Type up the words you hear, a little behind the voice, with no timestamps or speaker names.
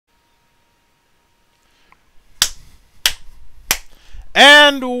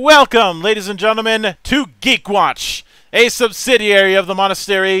And welcome, ladies and gentlemen, to GeekWatch, a subsidiary of the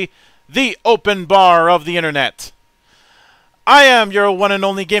monastery, the open bar of the internet. I am your one and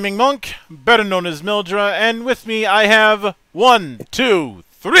only gaming monk, better known as Mildra, and with me I have 1, 2,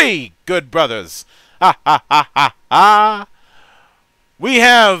 3 good brothers. Ha ha ha ha ha! We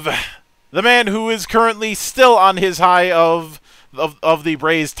have the man who is currently still on his high of the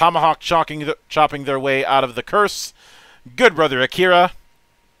braised tomahawk chopping their way out of the curse. Good brother Akira.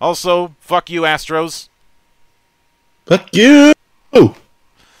 Also, fuck you, Astros. Fuck you!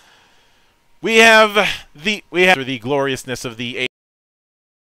 We have the gloriousness of the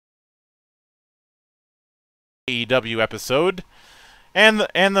AEW episode, and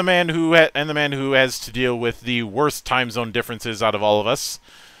the man who has to deal with the worst time zone differences out of all of us.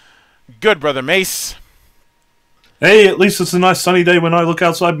 Good brother Mace. Hey, at least it's a nice sunny day when I look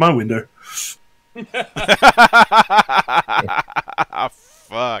outside my window.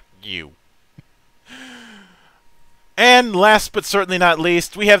 Fuck you. And last but certainly not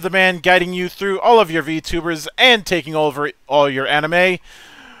least, we have the man guiding you through all of your VTubers and taking over all your anime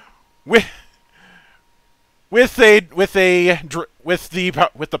with the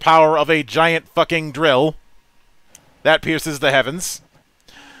power of a giant fucking drill that pierces the heavens.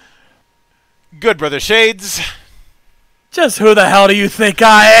 Good brother Shades. Just who the hell do you think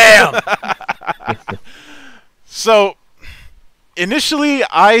I am? So, initially,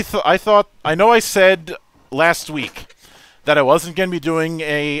 I know I said last week that I wasn't going to be doing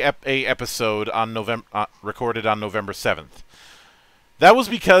a episode on recorded on November 7th. That was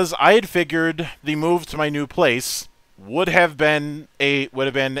because I had figured the move to my new place would have been a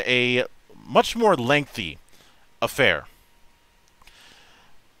much more lengthy affair.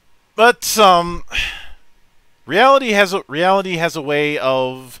 But reality has a way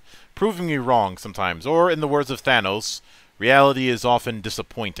of proving me wrong sometimes, or in the words of Thanos, reality is often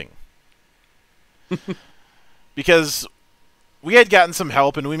disappointing. Because we had gotten some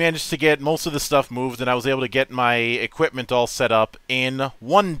help, and we managed to get most of the stuff moved, and I was able to get my equipment all set up in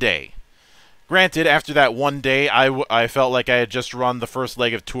one day. Granted, after that one day, I felt like I had just run the first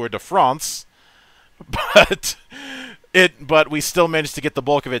leg of Tour de France, but we still managed to get the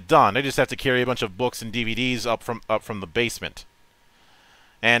bulk of it done. I just have to carry a bunch of books and DVDs up from the basement.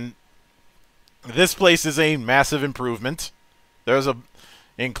 And this place is a massive improvement. There's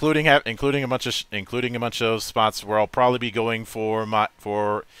including a bunch of spots where I'll probably be going for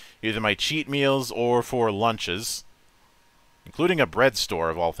either my cheat meals or for lunches, including a bread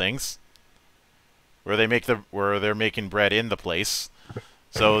store of all things, where they're making bread in the place,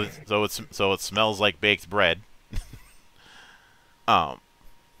 so it smells like baked bread. And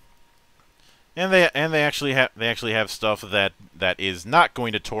they actually have stuff that is not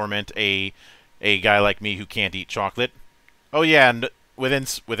going to torment a guy like me who can't eat chocolate. Oh yeah, and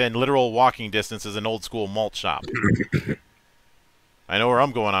within literal walking distance is an old school malt shop. I know where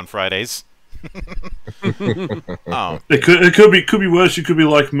I'm going on Fridays. It could be worse. You could be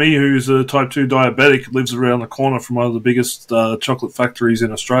like me, who's a type 2 diabetic, lives around the corner from one of the biggest chocolate factories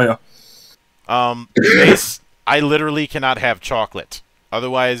in Australia. I literally cannot have chocolate.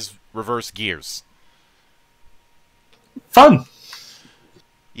 Otherwise, reverse gears. Fun.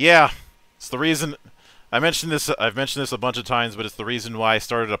 Yeah, it's the reason. I've mentioned this a bunch of times, but it's the reason why I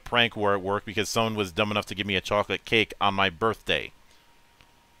started a prank war at work, because someone was dumb enough to give me a chocolate cake on my birthday.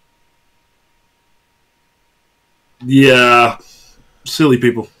 Yeah, silly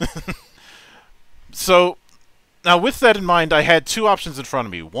people. So, now with that in mind, I had two options in front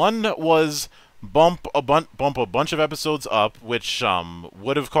of me. One was bump a bunch of episodes up, which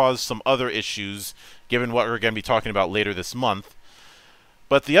would have caused some other issues, given what we're going to be talking about later this month.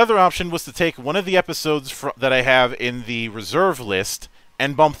 But the other option was to take one of the episodes that I have in the reserve list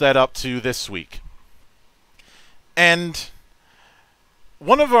and bump that up to this week. And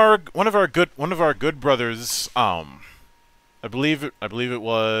one of our good brothers, I believe it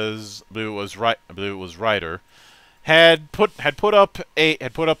was Ryder, had put up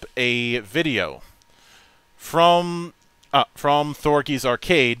a video from Thorky's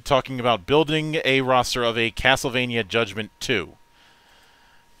Arcade talking about building a roster of a Castlevania Judgment 2.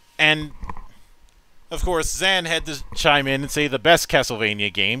 And of course, Zan had to chime in and say the best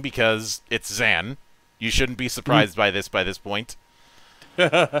Castlevania game, because it's Zan. You shouldn't be surprised by this point.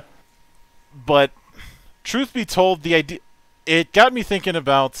 But truth be told, it got me thinking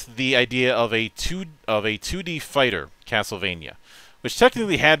about the idea of a 2D fighter Castlevania, which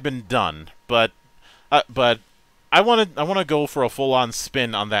technically had been done, but I want to go for a full-on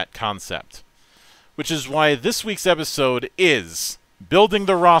spin on that concept, which is why this week's episode is Building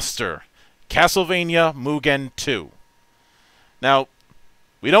the Roster, Castlevania Mugen 2. Now,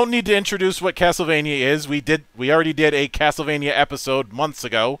 We don't need to introduce what Castlevania is. We already did a Castlevania episode months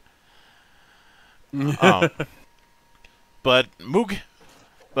ago. But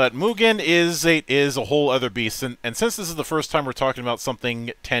Mugen is a whole other beast, and since this is the first time we're talking about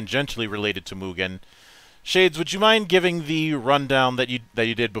something tangentially related to Mugen, Shades, would you mind giving the rundown that you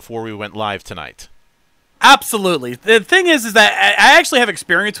did before we went live tonight? Absolutely. The thing is that I actually have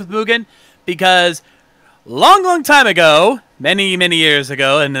experience with Mugen because long time ago, many years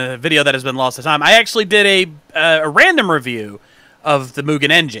ago, in a video that has been lost to time, I actually did a random review of the Mugen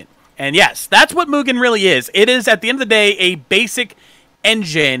engine. And yes, that's what Mugen really is. It is, at the end of the day, a basic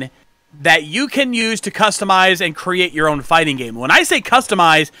engine that you can use to customize and create your own fighting game. When I say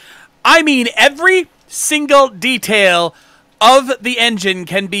customize, I mean every single detail of the engine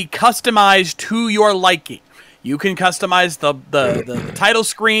can be customized to your liking. You can customize the title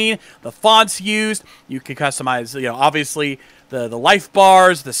screen, the fonts used. You can customize, obviously the life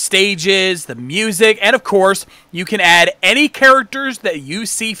bars, the stages, the music, and of course, you can add any characters that you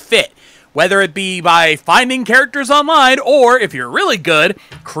see fit, whether it be by finding characters online or, if you're really good,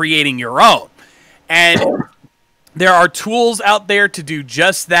 creating your own. And there are tools out there to do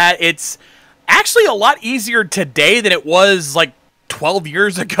just that. It's actually a lot easier today than it was like 12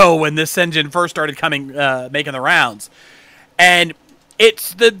 years ago when this engine first started making the rounds. And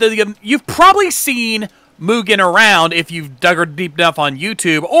it's you've probably seen Mugen around if you've dug deep enough on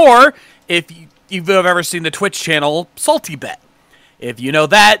YouTube, or if you've ever seen the Twitch channel Salty Bet. If you know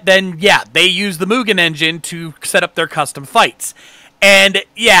that, then yeah, they use the Mugen engine to set up their custom fights. And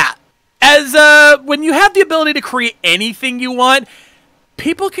yeah, as when you have the ability to create anything you want,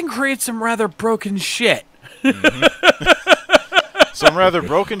 people can create some rather broken shit. Some rather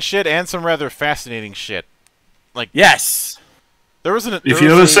broken shit and some rather fascinating shit. Like, yes. If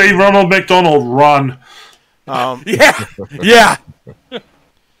you ever see Ronald McDonald, run. Yeah.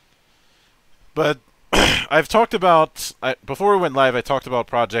 But I've talked about before we went live. I talked about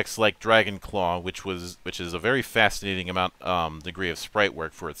projects like Dragon Claw, which is a very fascinating degree of sprite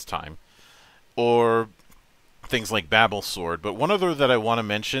work for its time, or things like Babel Sword. But one other that I want to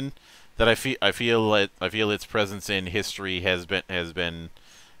mention that I feel its presence in history has been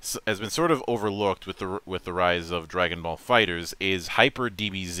sort of overlooked with the rise of Dragon Ball FighterZ is Hyper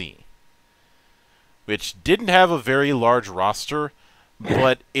DBZ, which didn't have a very large roster,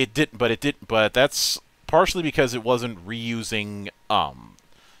 but that's partially because it wasn't reusing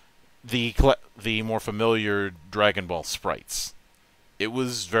the more familiar Dragon Ball sprites. It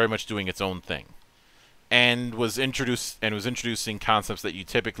was very much doing its own thing, and was introducing concepts that you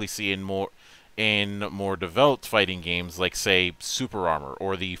typically see in more developed fighting games, like say Super Armor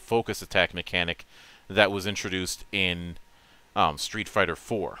or the focus attack mechanic that was introduced in Street Fighter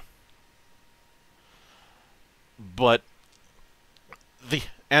 4. But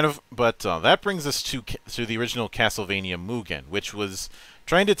that brings us to the original Castlevania Mugen, which was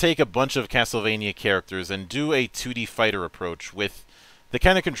trying to take a bunch of Castlevania characters and do a 2D fighter approach with the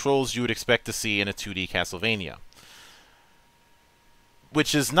kind of controls you would expect to see in a 2D Castlevania.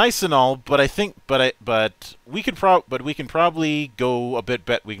 Which is nice and all, but we can probably go a bit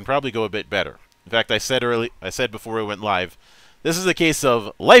better. In fact, I said before we went live, this is a case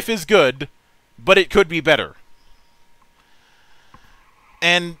of life is good, but it could be better.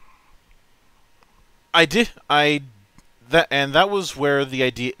 And that was where the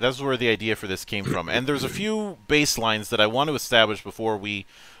idea for this came from. And there's a few baselines that I want to establish before we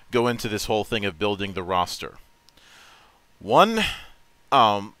go into this whole thing of building the roster. One,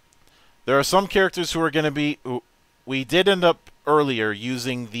 there are some characters who are going to be... We did end up earlier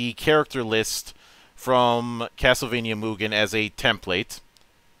using the character list from Castlevania Mugen as a template.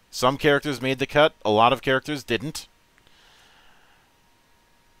 Some characters made the cut, a lot of characters didn't.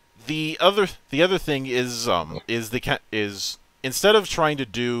 The other thing is instead of trying to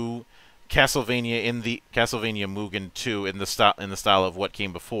do Castlevania in the Castlevania Mugen 2 in the style of what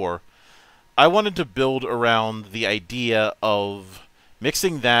came before, I wanted to build around the idea of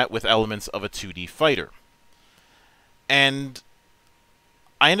mixing that with elements of a 2D fighter. And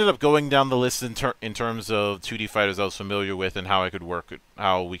I ended up going down the list in terms of 2D fighters I was familiar with and how we could work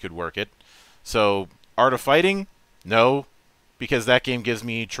it. So, Art of Fighting? No, because that game gives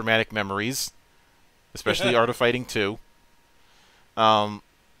me traumatic memories, especially Art of Fighting 2.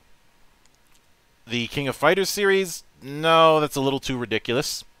 The King of Fighters series? No, that's a little too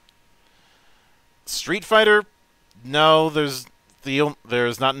ridiculous. Street Fighter? No, there's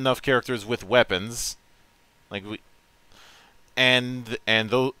not enough characters with weapons. And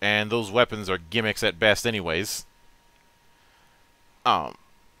those weapons are gimmicks at best anyways.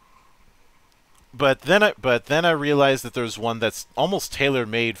 but then I realized that there's one that's almost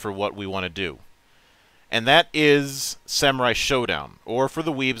tailor-made for what we want to do. And that is Samurai Showdown, or for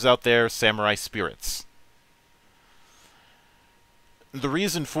the weebs out there, Samurai Spirits. The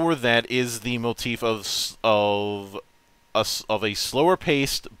reason for that is the motif of a slower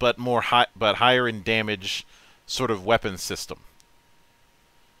paced but higher in damage sort of weapon system.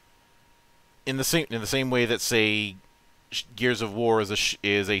 In the same way that, say, Gears of War is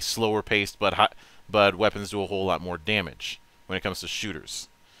a slower paced but weapons do a whole lot more damage when it comes to shooters.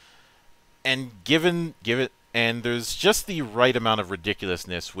 And and there's just the right amount of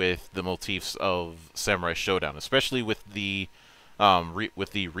ridiculousness with the motifs of Samurai Showdown, especially with the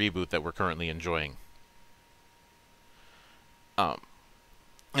reboot that we're currently enjoying. And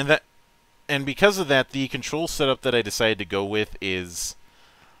because of that, the control setup that I decided to go with is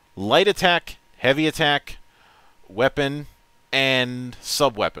light attack, heavy attack, weapon, and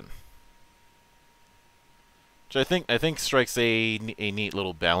sub-weapon. Which I think strikes a neat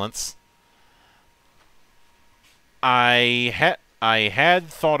little balance. I had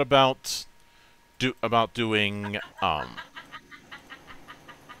thought about doing now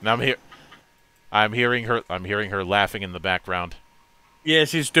I'm hearing her laughing in the background. Yeah,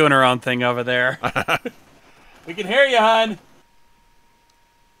 she's doing her own thing over there. We can hear you, hon.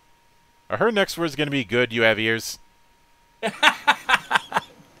 Are her next words going to be "good"? You have ears.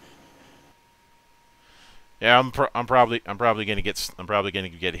 Yeah, I'm probably gonna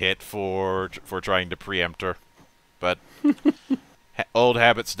get hit for trying to preempt her, but old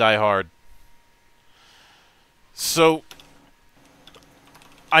habits die hard. So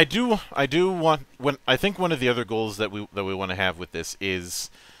I think one of the other goals that we want to have with this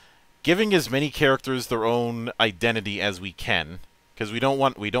is giving as many characters their own identity as we can, because we don't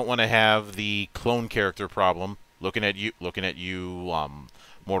want to have the clone character problem. Looking at you,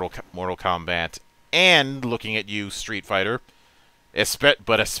 Mortal Kombat. And looking at you, Street Fighter,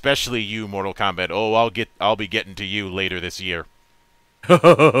 but especially you, Mortal Kombat. Oh, I'll be getting to you later this year.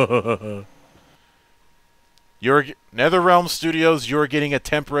 NetherRealm Studios. You're getting a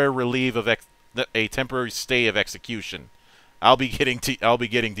temporary relief of a temporary stay of execution. I'll be getting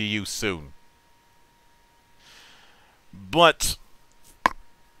to you soon. But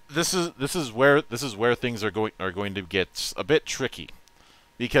this is where things are going to get a bit tricky,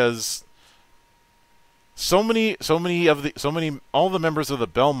 because all the members of the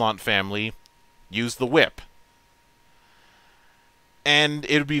Belmont family use the whip. And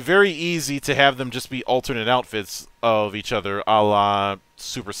it would be very easy to have them just be alternate outfits of each other, a la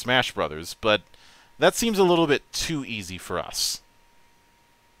Super Smash Brothers, but that seems a little bit too easy for us.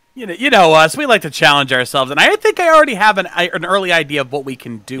 You know us, we like to challenge ourselves, and I think I already have an early idea of what we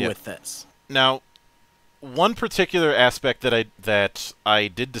can do with this. Now, one particular aspect that I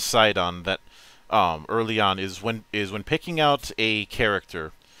did decide on that early on is when picking out a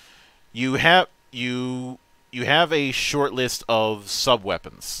character, you have a short list of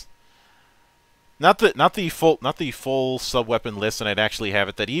sub-weapons. Not the full sub-weapon list, and I'd actually have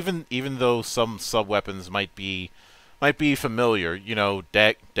it that even though some sub-weapons might be familiar, you know,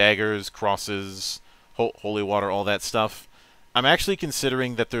 daggers, crosses, holy water, all that stuff, I'm actually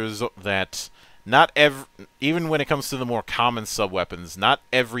considering that even when it comes to the more common sub-weapons, not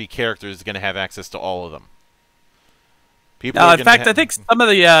every character is going to have access to all of them. No, in fact, I think some of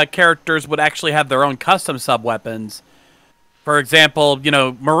the characters would actually have their own custom sub-weapons. For example, you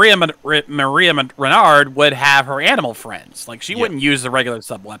know, Maria Renard would have her animal friends. Like, she wouldn't use the regular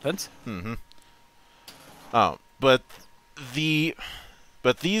sub-weapons. Mm-hmm. But the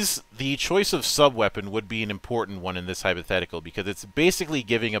choice of sub-weapon would be an important one in this hypothetical, because it's basically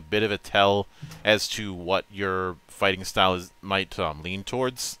giving a bit of a tell as to what your fighting style might lean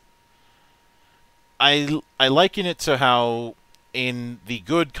towards. I liken it to how in the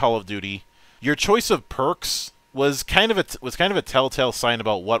good Call of Duty, your choice of perks was kind of a telltale sign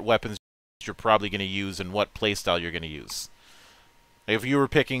about what weapons you're probably going to use and what playstyle you're going to use. If you were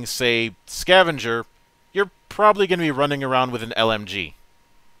picking, say, Scavenger, you're probably going to be running around with an LMG.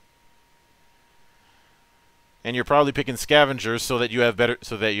 And you're probably picking Scavenger so that you have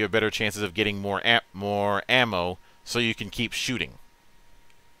better chances of getting more ammo, so you can keep shooting.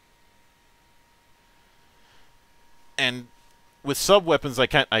 And with sub-weapons, I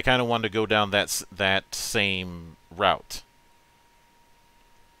kind of wanted to go down that same route.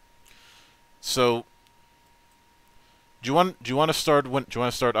 So, do you want to start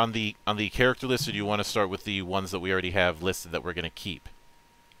on the character list, or do you want to start with the ones that we already have listed that we're going to keep?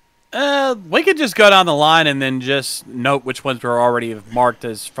 We could just go down the line and then just note which ones were already marked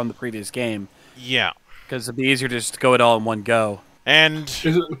as from the previous game. Yeah, because it'd be easier to just go it all in one go. And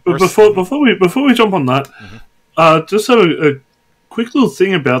But before we jump on that, just a quick little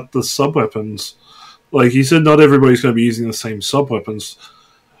thing about the sub weapons. Like you said, not everybody's going to be using the same sub weapons.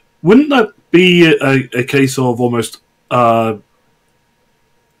 Wouldn't that be a case of almost how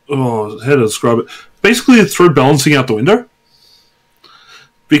to describe it? Basically, throw balancing out the window.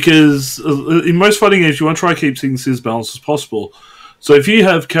 Because in most fighting games, you want to try to keep things as balanced as possible. So if you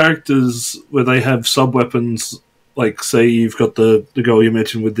have characters where they have sub weapons, like say you've got the girl you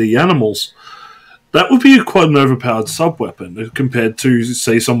mentioned with the animals, that would be quite an overpowered sub weapon compared to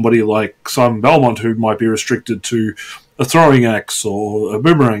say somebody like Simon Belmont, who might be restricted to a throwing axe or a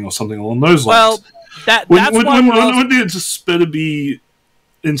boomerang or something along those lines. Well, wouldn't it just better be,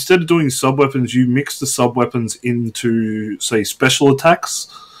 instead of doing sub weapons, you mix the sub weapons into say special attacks?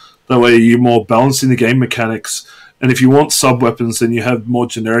 That way you're more balancing the game mechanics. And if you want sub weapons, then you have more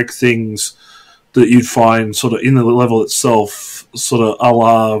generic things that you'd find sort of in the level itself, sort of a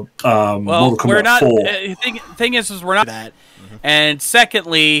la Mortal Kombat 4. Thing is we're not that. And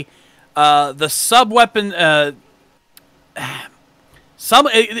secondly, the sub weapon,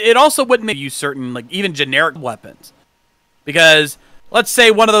 it also wouldn't make you certain, like even generic weapons, because let's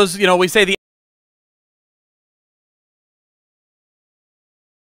say one of those, we say the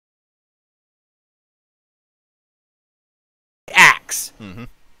axe.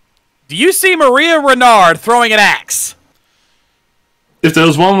 Do you see Maria Renard throwing an axe? If there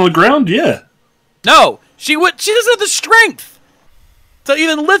was one on the ground, yeah. No, she doesn't have the strength to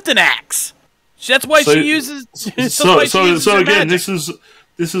even lift an axe. That's why she uses. So again, this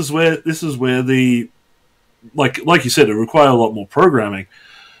is where the like you said, it requires a lot more programming.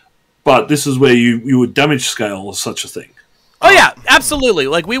 But this is where you would damage scale such a thing. Oh yeah, absolutely.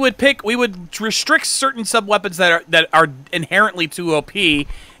 Like we would restrict certain sub weapons that are inherently too OP,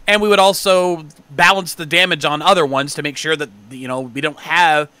 and we would also balance the damage on other ones to make sure that we don't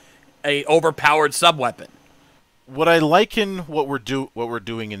have a overpowered sub weapon. What I liken what we're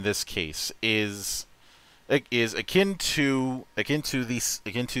doing in this case is akin to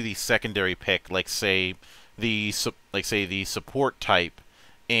the secondary pick, like say the support type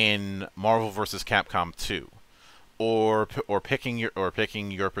in Marvel vs. Capcom 2. Or picking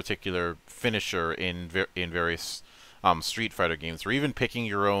your particular finisher in various Street Fighter games, or even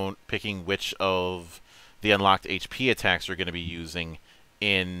picking which of the unlocked HP attacks you're going to be using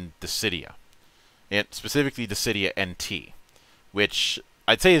in Dissidia, and specifically Dissidia NT, which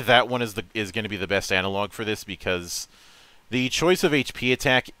I'd say that one is going to be the best analog for this, because the choice of HP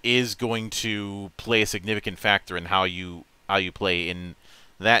attack is going to play a significant factor in how you play in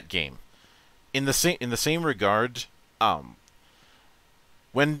that game. In the same regard,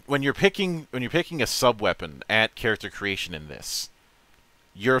 when you're picking a sub weapon at character creation in this,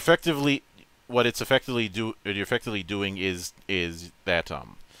 you're effectively doing is that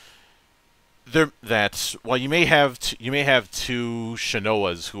while you may have two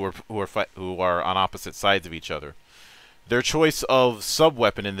Shinoas who are on opposite sides of each other, their choice of sub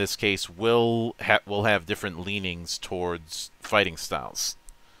weapon in this case will have different leanings towards fighting styles,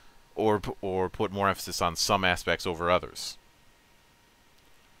 or put more emphasis on some aspects over others.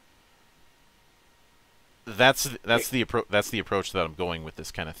 That's the approach that I'm going with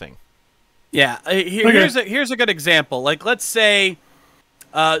this kind of thing. Yeah, here's a good example. Like, let's say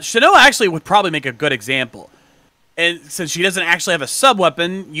Shinoa actually would probably make a good example. And since she doesn't actually have a sub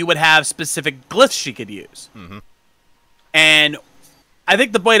weapon, you would have specific glyphs she could use. And I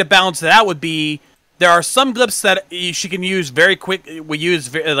think the way to balance it out would be, there are some glyphs that she can use very quick.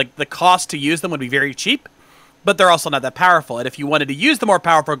 Like the cost to use them would be very cheap, but they're also not that powerful. And if you wanted to use the more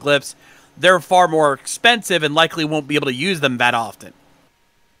powerful glyphs, they're far more expensive and likely won't be able to use them that often.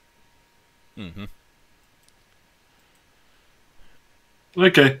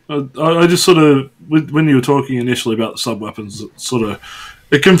 Okay, I just sort of, when you were talking initially about the sub weapons,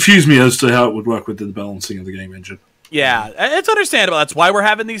 it confused me as to how it would work with the balancing of the game engine. Yeah, it's understandable. That's why we're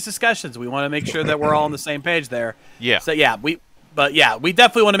having these discussions. We want to make sure that we're all on the same page there. Yeah. So yeah, we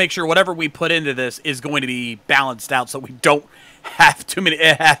definitely want to make sure whatever we put into this is going to be balanced out, so we don't have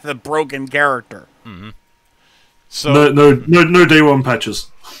have a broken character. So no day one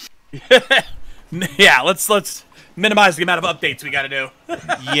patches. Yeah, let's minimize the amount of updates we got to do.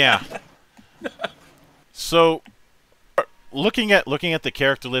 Yeah. So, looking at the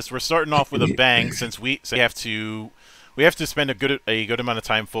character list, we're starting off with a bang, since we have to spend a good amount of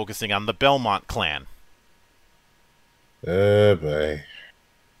time focusing on the Belmont clan. Oh boy.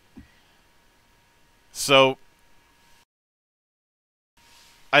 So,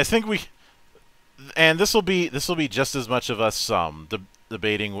 I think this will be just as much of us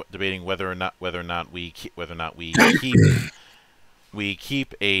debating whether or not we keep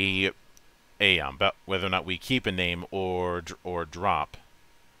keep a whether or not we keep a name or drop.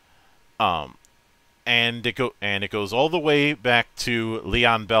 And it goes all the way back to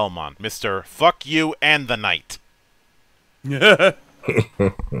Leon Belmont, Mr. Fuck You and the Knight.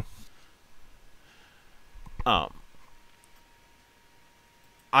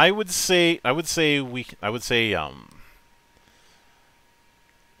 I would say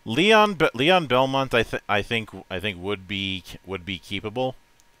Leon Belmont I think would be keepable.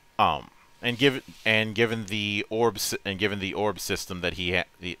 And given the orb system that he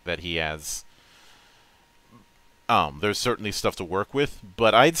has, there's certainly stuff to work with.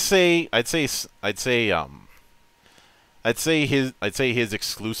 But I'd say his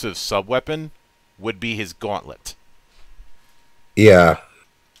exclusive sub weapon would be his gauntlet. Yeah.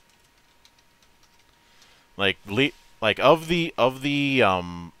 Like of the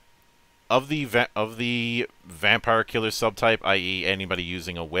vampire killer subtype, i.e., anybody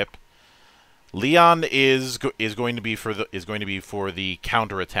using a whip, Leon is going to be for the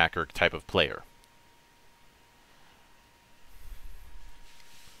counterattacker type of player.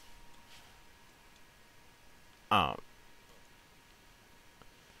 Let's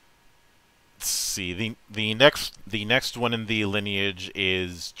see, the next one in the lineage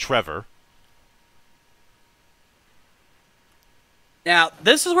is Trevor. Now,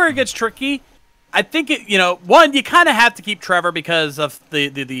 this is where it gets tricky. I think one, you kind of have to keep Trevor because of the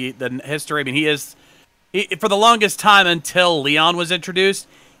history. I mean, he for the longest time until Leon was introduced,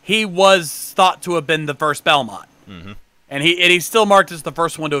 he was thought to have been the first Belmont, and he's still marked as the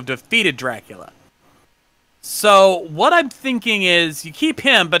first one to have defeated Dracula. So what I'm thinking is you keep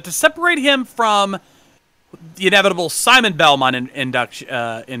him, but to separate him from the inevitable Simon Belmont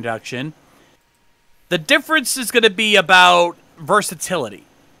induction, the difference is going to be about versatility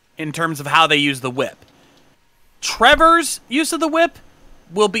in terms of how they use the whip. Trevor's use of the whip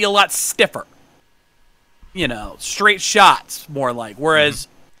will be a lot stiffer. Straight shots, more like. Whereas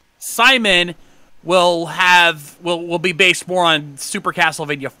Simon will be based more on Super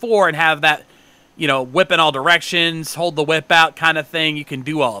Castlevania 4 and have that, whip in all directions, hold the whip out kind of thing. You can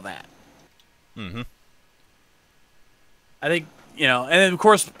do all that. I think, and then of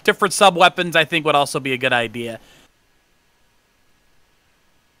course, different sub-weapons I think would also be a good idea.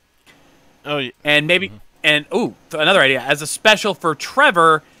 Oh, yeah. And maybe, another idea. As a special for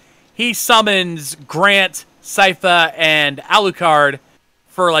Trevor, he summons Grant, Sypha, and Alucard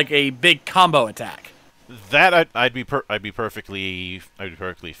for like a big combo attack. That I'd be perfectly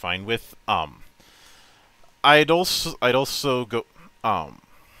fine with. I'd also go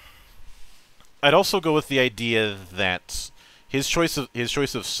with the idea that his choice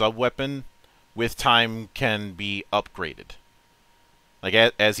of sub weapon with time can be upgraded. Like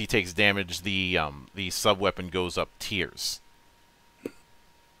as he takes damage, the sub weapon goes up tiers.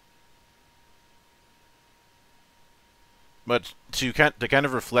 But to kind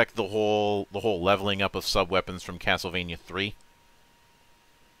of reflect the whole leveling up of sub weapons from Castlevania 3.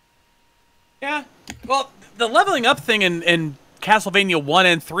 Yeah, well, the leveling up thing in Castlevania 1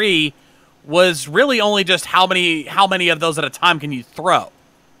 and 3 was really only just how many of those at a time can you throw.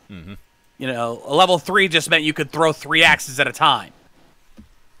 A level 3 just meant you could throw 3 axes at a time.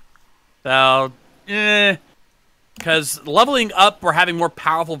 So, because leveling up or having more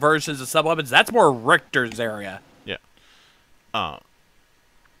powerful versions of sub-weapons, that's more Richter's area. Yeah.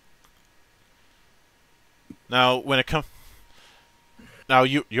 Now, when it comes... Now,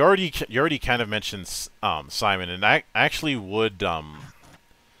 you already kind of mentioned Simon, and I actually would...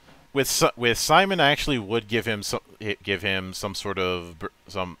 With Simon, I actually would give him some sort of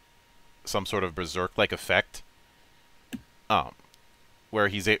berserk-like effect. Where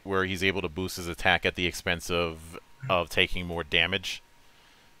he's able to boost his attack at the expense of taking more damage.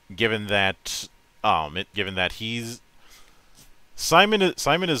 Given that Simon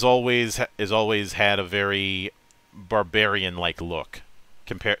has always had a very barbarian-like look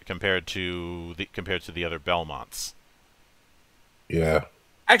compared to the other Belmonts. Yeah.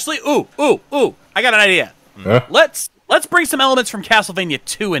 Actually, ooh, I got an idea. Huh? Let's bring some elements from Castlevania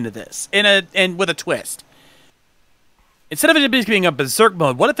 2 into this, and with a twist. Instead of it being a berserk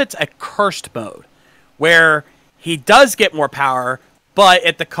mode, what if it's a cursed mode, where he does get more power, but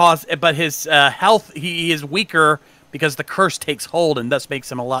his health, he is weaker because the curse takes hold and thus makes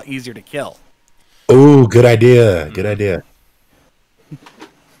him a lot easier to kill. Ooh, good idea. Good idea.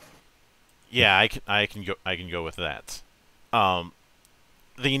 Yeah, I can go with that.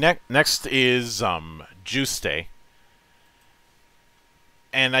 The next is Juste,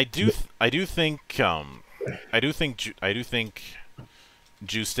 and I do think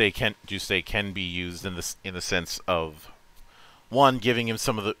Juste can be used in the sense of one, giving him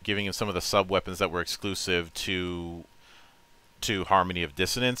some of the sub weapons that were exclusive to Harmony of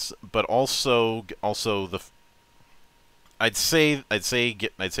Dissonance, but also the I'd say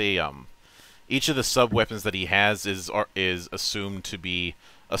each of the sub weapons that he has is assumed to be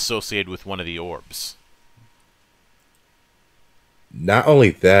associated with one of the orbs. Not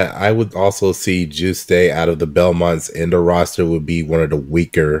only that, I would also see Juste out of the Belmonts in the roster would be one of the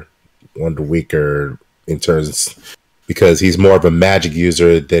weaker in terms, because he's more of a magic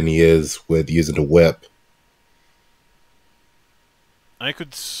user than he is with using the whip. I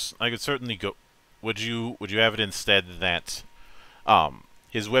could certainly go. Would you have it instead that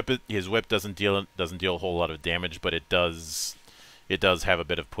his whip doesn't deal a whole lot of damage, but it does have a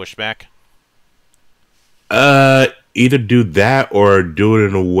bit of pushback? Either do that or do it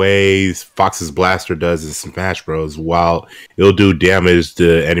in a way Fox's Blaster does in Smash Bros. While it'll do damage,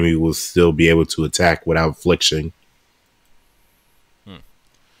 the enemy will still be able to attack without affliction.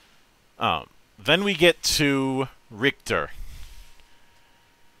 Then we get to Richter.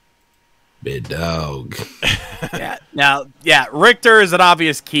 Big dog. Richter is an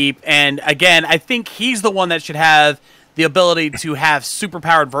obvious keep, and again, I think he's the one that should have the ability to have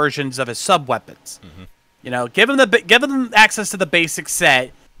superpowered versions of his sub weapons. Mm-hmm. You know, give them access to the basic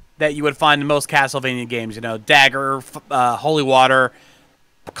set that you would find in most Castlevania games. You know, dagger, holy water,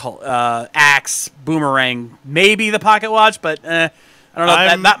 axe, boomerang, maybe the pocket watch, but I don't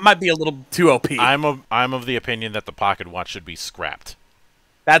know. That might be a little too OP. I'm of the opinion that the pocket watch should be scrapped.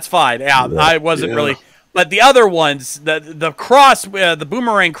 That's fine. Yeah, I wasn't really, but the other ones, the cross, the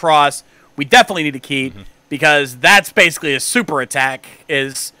boomerang cross, we definitely need to keep because that's basically a super attack.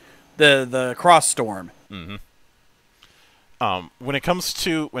 Is the cross storm. Mm-hmm. When it comes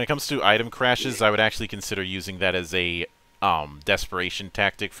to item crashes, I would actually consider using that as a desperation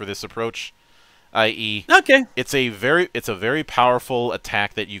tactic for this approach. I.e., it's a very powerful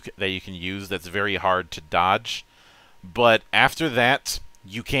attack that you can use. That's very hard to dodge, but after that,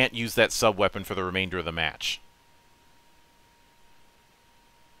 you can't use that sub weapon for the remainder of the match.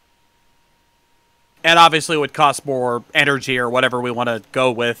 And obviously, it would cost more energy or whatever we want to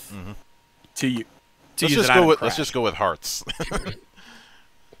go with to use. Let's just go with hearts.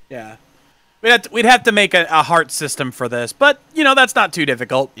 Yeah, we'd have to make a heart system for this, but you know that's not too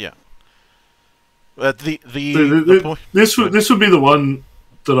difficult. Yeah. But this would be the one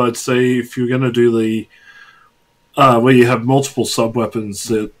that I'd say if you're going to do the where you have multiple sub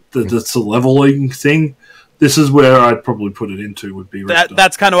weapons that's a leveling thing. This is where I'd probably put it into. Would be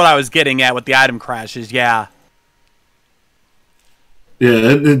that's kind of what I was getting at with the item crashes. Yeah.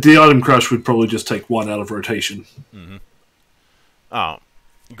 Yeah, and the item crash would probably just take one out of rotation. Oh,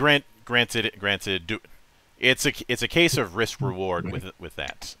 granted, it's a case of risk reward with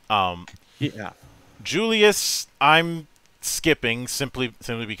that. Yeah. Julius, I'm skipping simply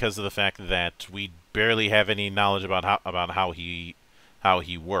because of the fact that we barely have any knowledge about how he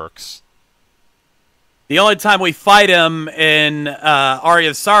works. The only time we fight him in Aria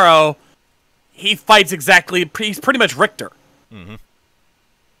of Sorrow, he fights exactly. He's pretty much Richter.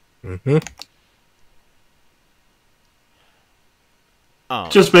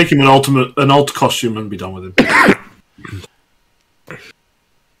 Just make him an alt costume and be done with him.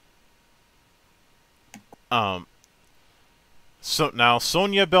 So now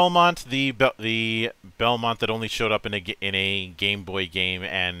Sonia Belmont, the Belmont that only showed up in a Game Boy game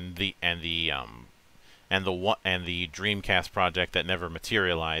and the Dreamcast project that never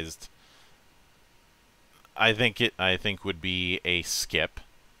materialized. I think would be a skip.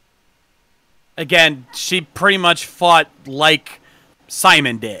 Again, she pretty much fought like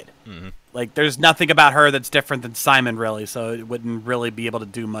Simon did. Like, there's nothing about her that's different than Simon, really, so it wouldn't really be able to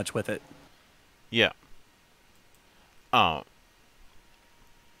do much with it. Yeah. But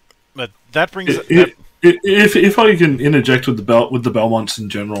that brings if I can interject with the Belmonts in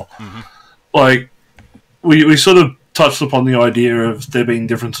general, like we sort of touched upon the idea of there being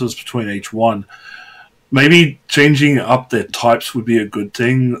differences between each one. Maybe changing up their types would be a good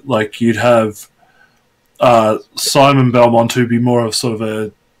thing. Like you'd have Simon Belmont who'd be more of sort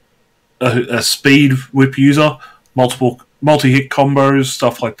of a speed whip user, multi-hit combos,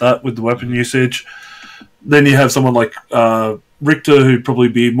 stuff like that with the weapon usage. Then you have someone like Richter who'd probably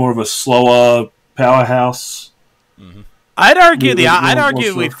be more of a slower powerhouse. I'd argue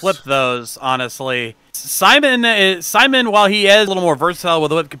we flip those, honestly. Simon, while he is a little more versatile with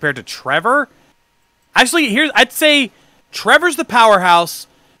the whip compared to Trevor, actually, I'd say Trevor's the powerhouse,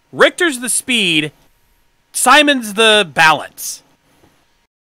 Richter's the speed, Simon's the balance.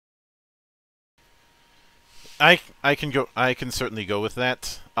 I can certainly go with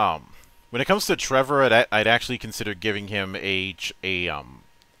that. When it comes to Trevor, I'd actually consider giving him a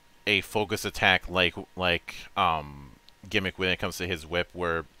focus attack like gimmick when it comes to his whip,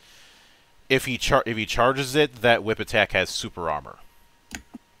 where if he charges it, that whip attack has super armor.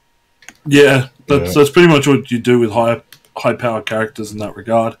 Yeah, that's pretty much what you do with high powered characters in that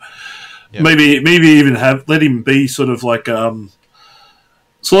regard. Yep. Maybe even let him be sort of like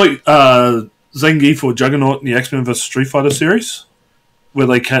Zangief or Juggernaut in the X-Men vs Street Fighter series,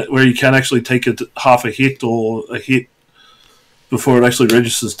 where you can actually take half a hit or a hit before it actually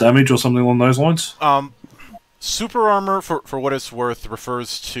registers damage or something along those lines. Super armor, for what it's worth,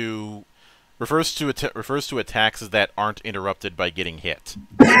 refers to attacks that aren't interrupted by getting hit.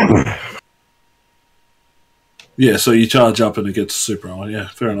 Yeah, so you charge up and it gets super armor. Yeah,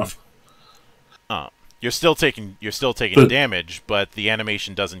 fair enough. You're still taking damage, but the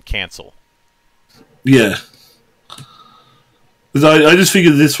animation doesn't cancel. Yeah. I just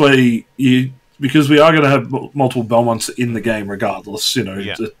figured this way, because we are going to have multiple Belmonts in the game regardless,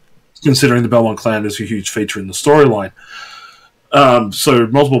 considering the Belmont clan is a huge feature in the storyline. So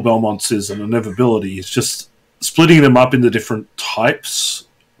multiple Belmonts is an inevitability. It's just splitting them up into different types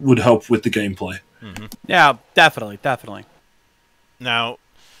would help with the gameplay. Mm-hmm. Yeah, definitely. Now,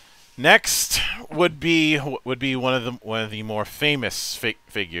 next would be one of the more famous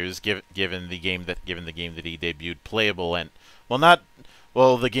figures given the game that he debuted playable, and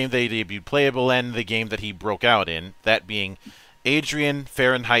the game that he debuted playable and the game that he broke out in, that being Adrian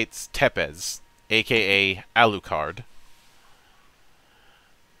Fahrenheit's Tepes, aka Alucard.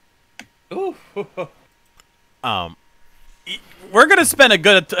 Ooh. We're gonna spend a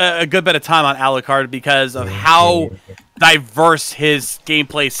good bit of time on Alucard because of how diverse his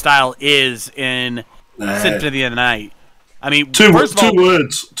gameplay style is in Symphony of the Night. I mean, two words: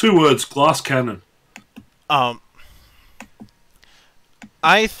 glass cannon.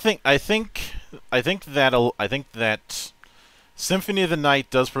 I think that Symphony of the Night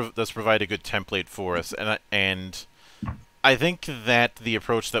does provide a good template for us, and I think that the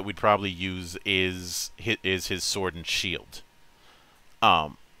approach that we'd probably use is his sword and shield.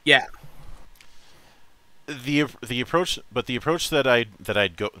 Yeah. The approach that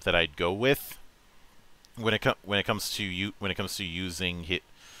I'd go with when it comes to using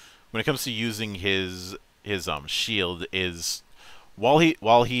his shield is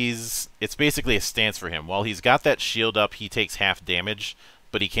it's basically a stance for him. While he's got that shield up, he takes half damage,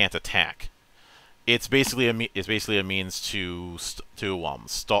 but he can't attack. It's basically a means to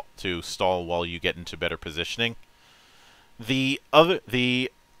stall while you get into better positioning. The other thing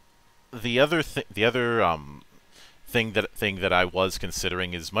that I was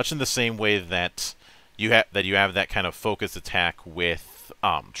considering is much in the same way that you have that kind of focus attack with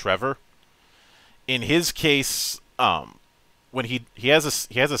Trevor. In his case, when he has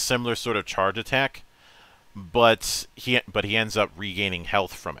a similar sort of charge attack, but he ends up regaining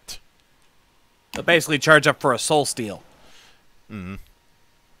health from it. So basically, charge up for a soul steal. Mm-hmm.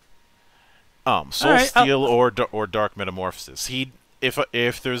 Soul Steal or Dark Metamorphosis. If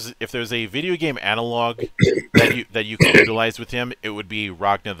there's a video game analog that you can utilize with him, it would be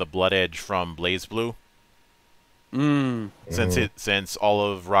Ragnar the Blood Edge from BlazBlue. Since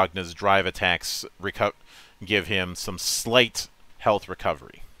all of Ragnar's drive attacks give him some slight health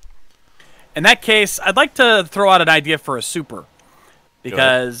recovery. In that case, I'd like to throw out an idea for a super,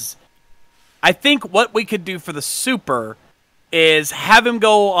 because I think what we could do for the super is have him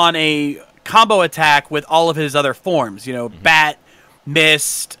go on a combo attack with all of his other forms. Bat,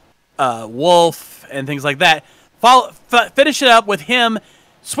 Mist, Wolf, and things like that. Finish it up with him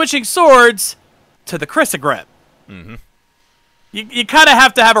switching swords to the Chrysogrim. Mm-hmm. You kind of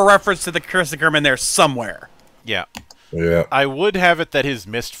have to have a reference to the Chrysogrim in there somewhere. Yeah. Yeah. I would have it that his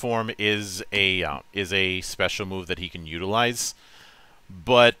Mist form is a special move that he can utilize,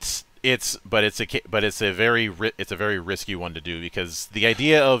 but it's a very risky one to do, because the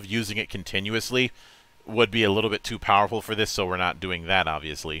idea of using it continuously would be a little bit too powerful for this, so we're not doing that,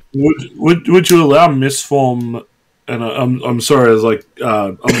 obviously. Would you allow Mistform? And I'm sorry,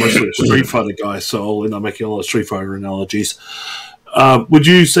 I'm mostly a Street Fighter guy, so I'll end up making a lot of Street Fighter analogies. Would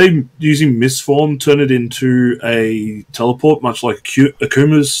you say using Mistform turn it into a teleport, much like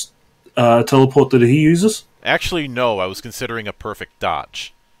Akuma's teleport that he uses? Actually, no. I was considering a perfect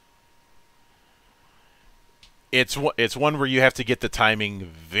dodge. It's one where you have to get the timing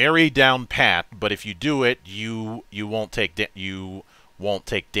very down pat, but if you do it, you won't take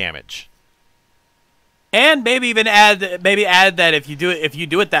damage. And maybe even add that if you do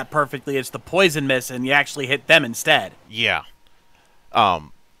it that perfectly, it's the poison miss, and you actually hit them instead. Yeah.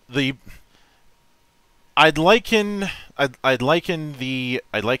 I'd liken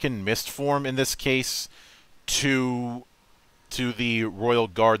Mist form in this case to the Royal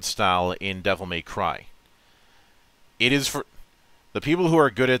Guard style in Devil May Cry. It is for the people who are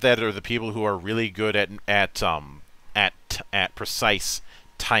good at that, or the people who are really good at precise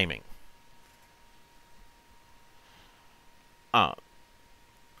timing.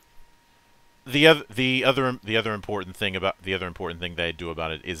 The other important thing that I do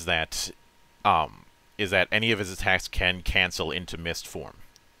about it is that any of his attacks can cancel into Mist form.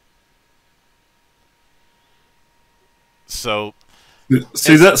 So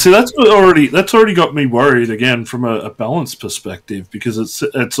that's already got me worried again from a balance perspective, because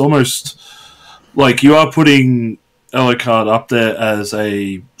it's almost like you are putting Alucard up there as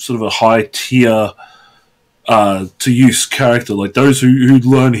a sort of a high tier to use character. Like those who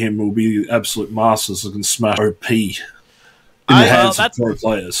learn him will be absolute masters and can smash OP in the hands of pro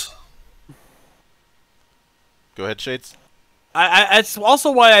players. Go ahead, Shades. That's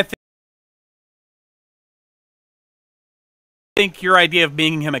also why I think your idea of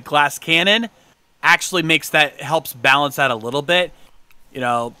making him a glass cannon actually helps balance that a little bit.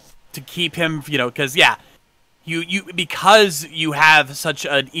 To keep him, because because you have such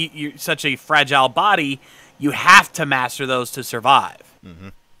a fragile body, you have to master those to survive. Mm-hmm.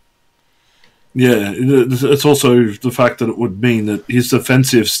 Yeah, it's also the fact that it would mean that his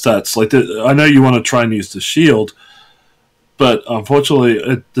defensive stats, I know you want to try and use the shield, but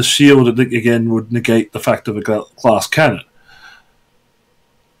unfortunately the shield, again, would negate the fact of a glass cannon.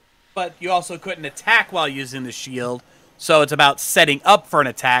 But you also couldn't attack while using the shield, so it's about setting up for an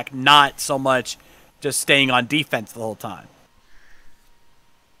attack, not so much just staying on defense the whole time.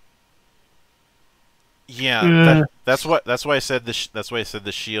 Yeah, that's why I said the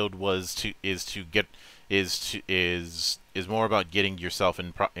shield is more about getting yourself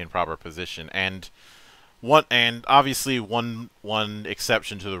in proper position, and obviously one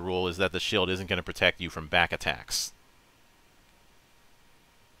exception to the rule is that the shield isn't going to protect you from back attacks.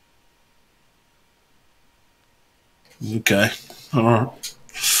 Okay, all right.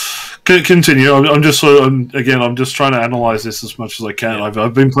 Continue. I'm just trying to analyze this as much as I can. Yeah.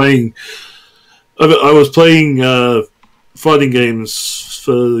 I've been playing. I was playing fighting games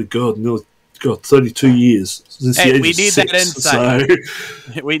for 32 years since the age we of need 6, that insight.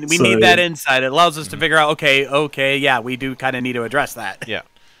 So, we need that insight. It allows us to figure out. Okay, yeah, we do kind of need to address that. Yeah.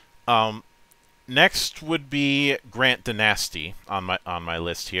 Next would be Grant Dynasty on my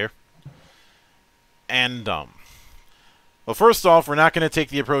list here, and well, first off, we're not going to take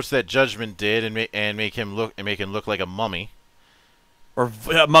the approach that Judgment did and make him look like a mummy. Or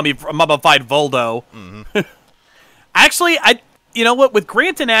mummified Voldo. Mm-hmm. Actually, with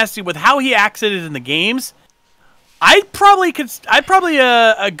Grant Dynasty, with how he acted in the games, a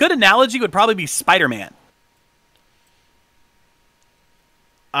good analogy would probably be Spider-Man.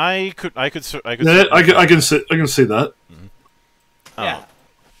 I can see that. Mm-hmm. Yeah.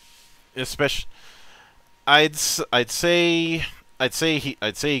 Especially, I'd say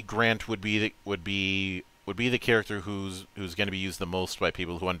Grant would be the character who's going to be used the most by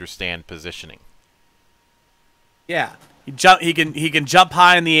people who understand positioning. Yeah, he can jump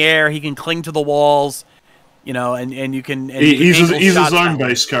high in the air. He can cling to the walls, and you can. He's a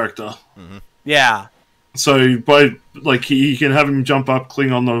zone-based character. Mm-hmm. Yeah. So he can have him jump up,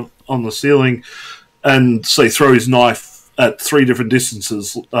 cling on the ceiling, and say throw his knife at 3 different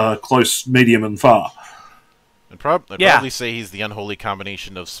distances: close, medium, and far. I'd probably say he's the unholy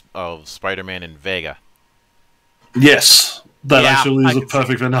combination of Spider-Man and Vega. Yes, that actually is a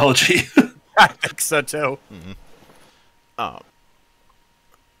perfect analogy. I think so too. Mm-hmm.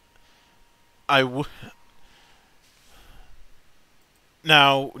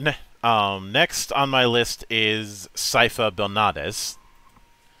 Next on my list is Saifa Belnades,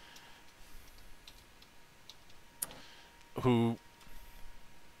 who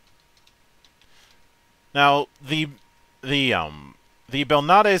now the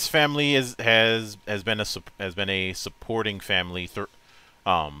Belnades family has been a supporting family throughout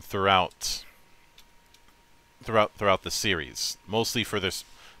the series, mostly for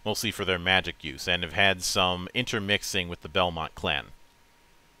their magic use, and have had some intermixing with the Belmont clan.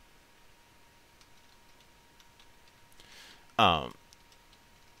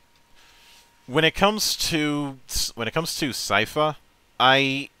 When it comes to Saifa,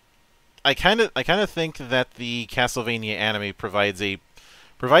 I kind of think that the Castlevania anime provides a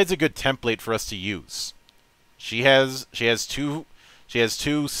good template for us to use. She has two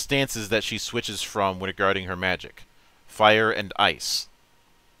stances that she switches from when regarding her magic: fire and ice.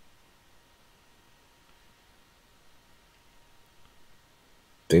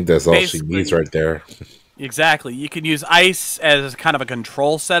 I think that's all she needs right there. Exactly. You can use ice as kind of a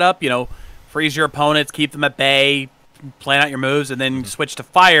control setup. You know, freeze your opponents, keep them at bay, plan out your moves, and then switch to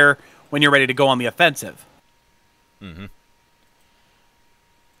fire when you're ready to go on the offensive. Mm-hmm.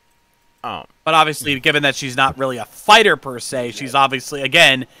 But obviously, given that she's not really a fighter per se, she's obviously,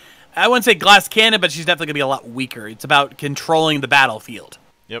 again, I wouldn't say glass cannon, but she's definitely going to be a lot weaker. It's about controlling the battlefield.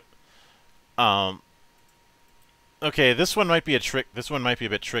 Yep. Okay, this one might be a trick. This one might be a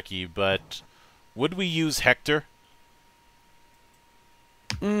bit tricky, but would we use Hector?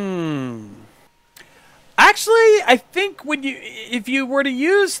 Actually, I think if you were to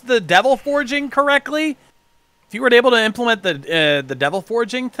use the devil forging correctly, if you were able to implement the devil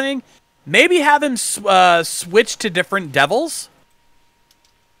forging thing, maybe have him switch to different devils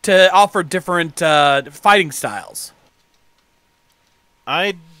to offer different fighting styles.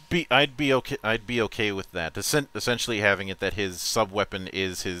 I'd be okay with that. Essentially, having it that his sub weapon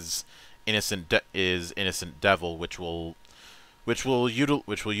is his innocent devil, which will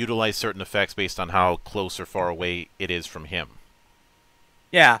utilize certain effects based on how close or far away it is from him.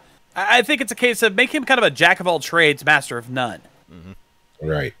 Yeah, I think it's a case of make him kind of a jack of all trades, master of none. Mm-hmm.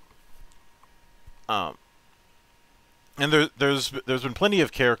 Right. And there's been plenty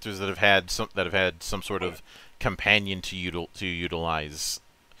of characters that have had some sort of companion to utilize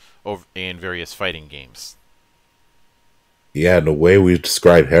over in various fighting games. Yeah, the way we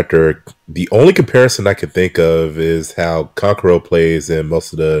describe Hector, the only comparison I can think of is how Kankuro plays in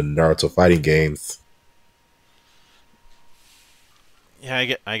most of the Naruto fighting games.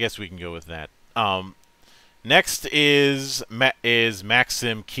 Yeah, I guess we can go with that. Next is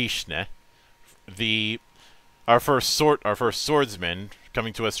Maxim Kishne, our first swordsman,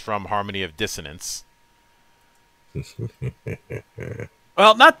 coming to us from Harmony of Dissonance.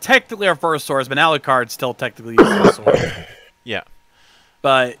 Well, not technically our first swordsman. Alucard still technically uses the sword. Yeah.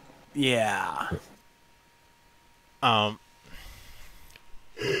 But yeah.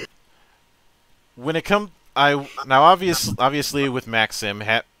 When it comes, obviously with Maxim,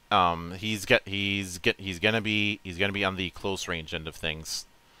 he's gonna be on the close range end of things.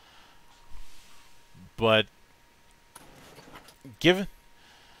 But given,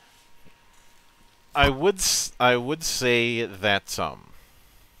 I would say that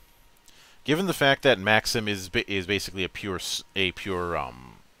given the fact that Maxim is basically a pure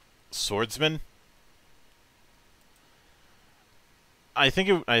swordsman, I think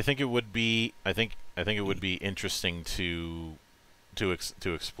it would be interesting to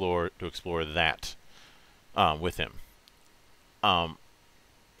explore that with him.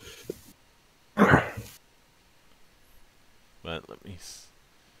 But let me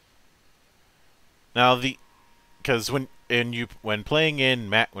now because when playing in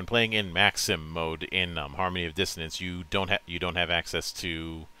Maxim mode in Harmony of Dissonance, you don't have access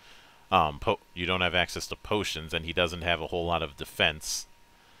to potions, and he doesn't have a whole lot of defense.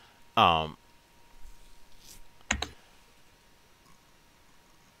 Actually,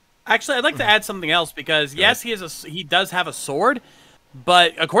 I'd like to add something else because yes, he does have a sword,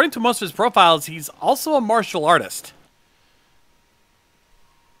 but according to most of his profiles, he's also a martial artist.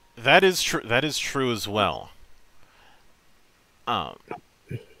 That is true. That is true as well. I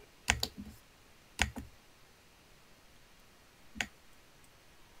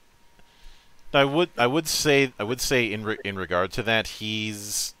would say in regard to that, he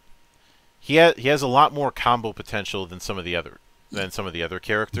has a lot more combo potential than some of the other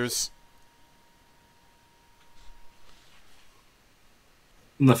characters.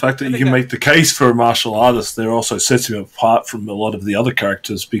 And the fact that you can make the case for a martial artist, they're also setting him apart from a lot of the other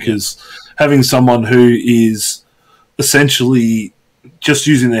characters, because having someone who is essentially just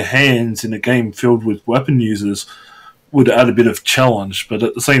using their hands in a game filled with weapon users would add a bit of challenge. But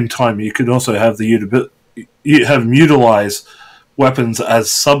at the same time, you could also have them utilize weapons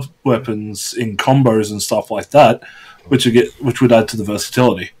as sub-weapons in combos and stuff like that, which would add to the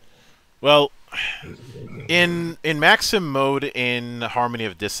versatility. Well, in Maxim mode in Harmony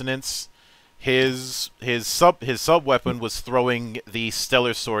of Dissonance, his sub weapon was throwing the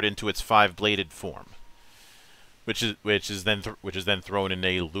Stellar Sword into its 5-bladed form, which is then thrown in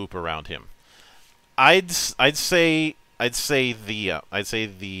a loop around him. I'd say the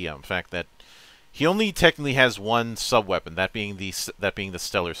fact that he only technically has one sub weapon, that being the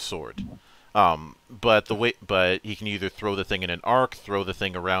Stellar Sword. But he can either throw the thing in an arc, throw the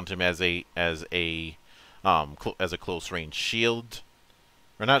thing around him as a close range shield,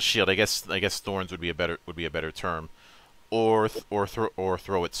 or not shield. I guess thorns would be a better term, or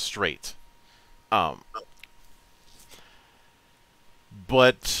throw it straight.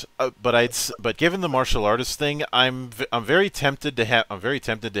 but given the martial artist thing, I'm very tempted to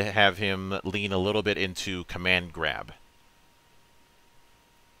have him lean a little bit into command grab.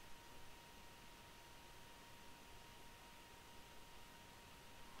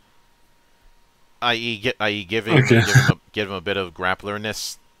 i.e. give him a bit of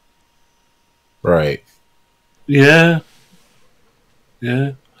grapplerness. Right. Yeah.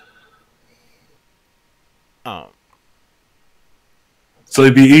 Yeah. So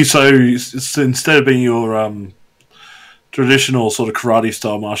instead of being your traditional sort of karate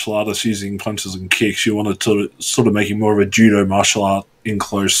style martial artist using punches and kicks, you wanted to sort of make him more of a judo martial art in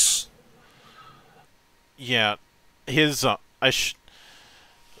close. Yeah, his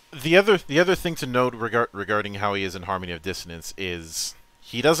the other thing to note regarding how he is in Harmony of Dissonance is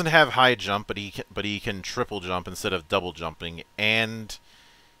he doesn't have high jump, but he can triple jump instead of double jumping, and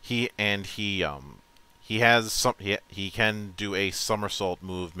he can do a somersault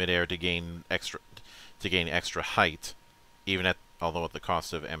move midair to gain extra height, although at the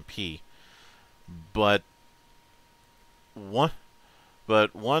cost of MP. But one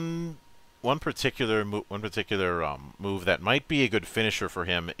particular move that might be a good finisher for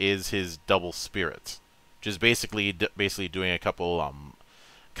him is his double spirit, which is basically doing a couple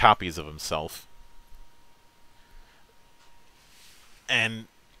copies of himself. And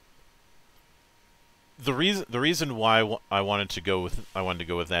the reason why I wanted to go with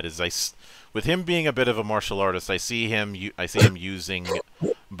that is with him being a bit of a martial artist, I see him using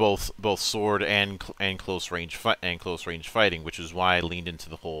both sword and close range fighting, which is why I leaned into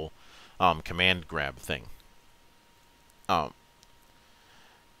the whole command grab thing. But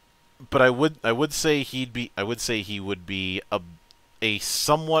I would say he would be a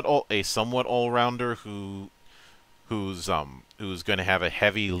somewhat all-rounder who's going to have a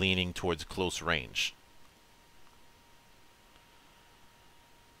heavy leaning towards close range.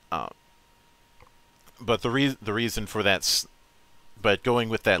 But the reason for that, but going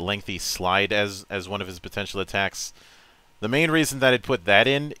with that lengthy slide as one of his potential attacks, the main reason that I'd put that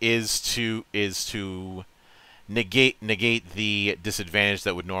in is to negate the disadvantage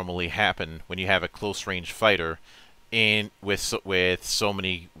that would normally happen when you have a close range fighter with so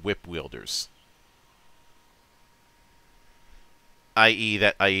many whip wielders. I.e.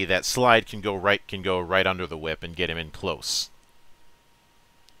 that slide can go right under the whip and get him in close.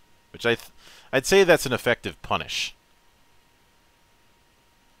 Which I'd say that's an effective punish.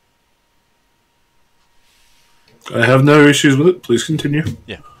 I have no issues with it. Please continue.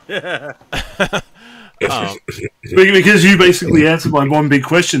 Yeah. Because you basically answered my one big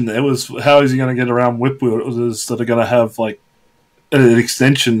question there, was how is he going to get around whip wielders that are going to have like an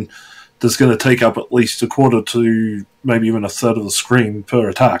extension that's going to take up at least a quarter to maybe even a third of the screen per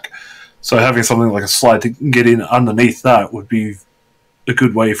attack. So having something like a slide to get in underneath that would be a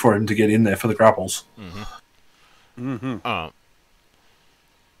good way for him to get in there for the grapples. Mm-hmm.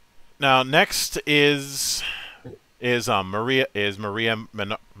 Now next is Maria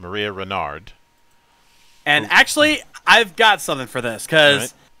Renard. And actually, I've got something for this,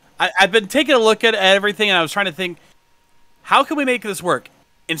 because I've been taking a look at everything, and I was trying to think, how can we make this work?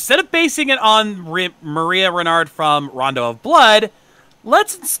 Instead of basing it on Maria Renard from Rondo of Blood,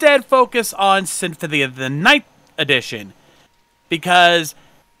 let's instead focus on Symphony of the Night edition. Because,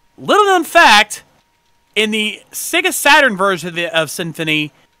 little known fact, in the Sega Saturn version of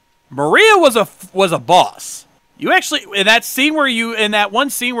Symphony, Maria was a boss. You actually, in that one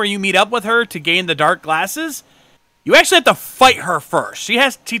scene where you meet up with her to gain the dark glasses, you actually have to fight her first. She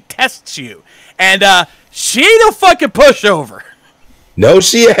tests you, and she ain't no fucking pushover. No,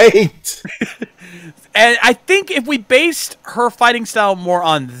 she ain't. And I think if we based her fighting style more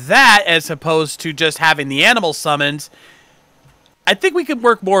on that as opposed to just having the animal summons, I think we could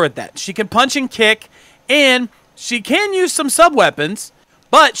work more with that. She can punch and kick, and she can use some sub-weapons,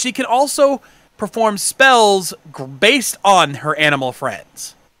 but she can also perform spells based on her animal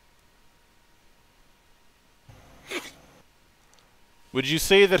friends. Would you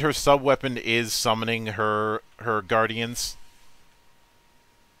say that her sub-weapon is summoning her guardians?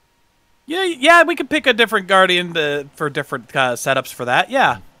 Yeah, we could pick a different guardian for different setups for that.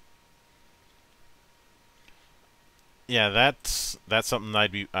 Yeah. Yeah, that's something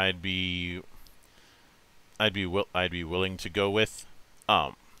I'd be willing to go with.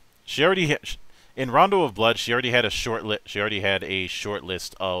 She already in Rondo of Blood, she already had a short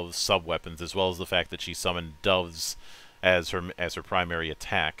list of sub weapons, as well as the fact that she summoned doves as her primary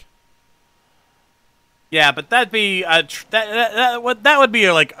attack. Yeah, but that'd be that would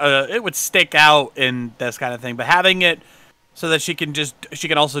be like it would stick out in this kind of thing. But having it so that she can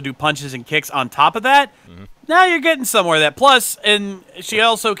also do punches and kicks on top of that. Now you're getting somewhere. That plus, and she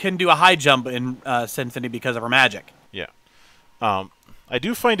also can do a high jump in Symphony because of her magic. Yeah. I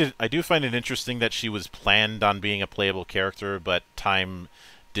do find it interesting that she was planned on being a playable character, but time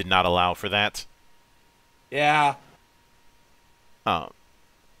did not allow for that. Yeah.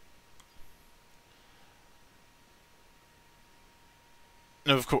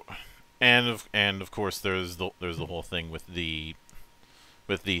 Of course, of course, there's the whole thing with the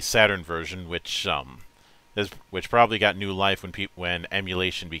Saturn version, which probably got new life when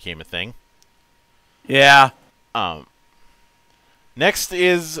emulation became a thing. Yeah. Next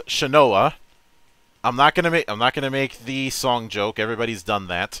is Shanoa. I'm not gonna make the song joke. Everybody's done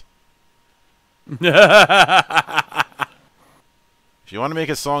that. If you want to make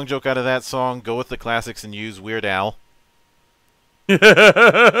a song joke out of that song, go with the classics and use Weird Al.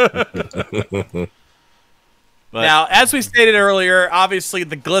 Now, as we stated earlier, obviously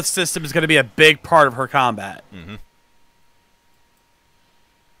the glyph system is going to be a big part of her combat.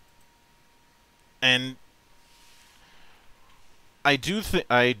 And I do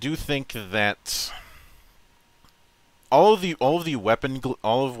think that all of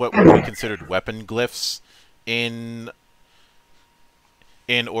what would be considered weapon glyphs in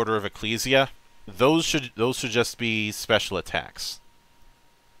Order of Ecclesia, those should just be special attacks.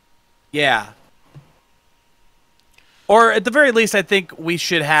 Yeah. Or at the very least, I think we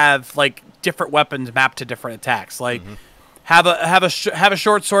should have like different weapons mapped to different attacks. Like have a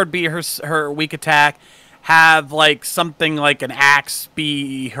short sword be her weak attack. Have like something like an axe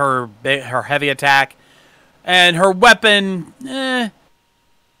be her heavy attack, and her weapon.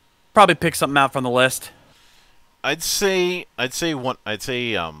 Probably pick something out from the list. I'd say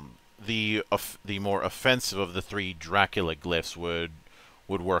the more offensive of the three Dracula glyphs would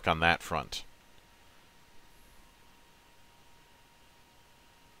work on that front.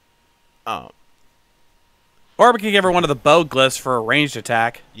 Or we could give her one of the bow glyphs for a ranged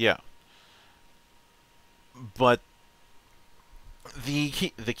attack. Yeah. But the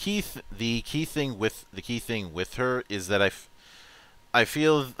key thing with her is that I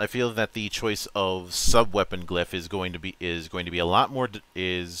feel that the choice of sub-weapon glyph is going to be a lot more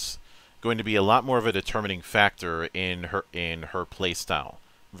of a determining factor in her playstyle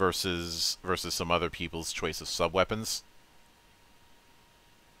versus some other people's choice of sub-weapons.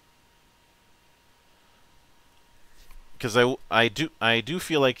 Because I do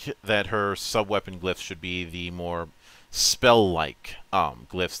feel like that her sub-weapon glyphs should be the more spell-like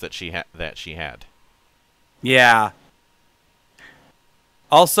glyphs that she had. Yeah.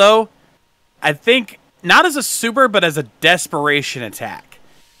 Also, I think not as a super, but as a desperation attack.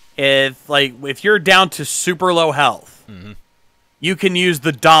 If you're down to super low health, you can use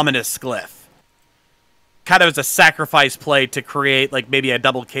the Dominus glyph. Kind of as a sacrifice play to create like maybe a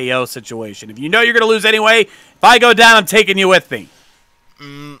double KO situation. If you know you're going to lose anyway, if I go down, I'm taking you with me.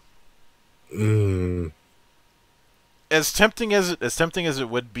 As tempting as it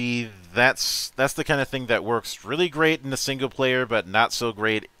would be, that's the kind of thing that works really great in a single player, but not so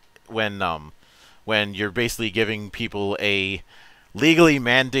great when you're basically giving people a legally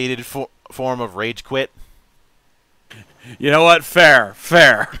mandated form of rage quit. You know what? Fair.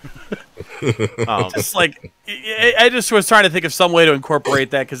 Just like I just was trying to think of some way to incorporate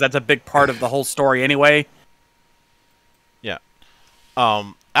that because that's a big part of the whole story anyway. Yeah.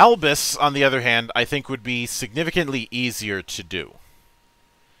 Albus, on the other hand, I think would be significantly easier to do.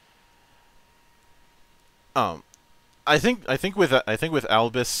 I think with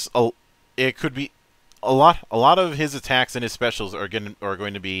Albus, it could be a lot of his attacks and his specials are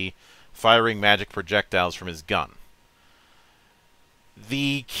going to be firing magic projectiles from his gun.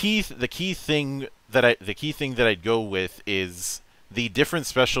 The key thing that I'd go with is the different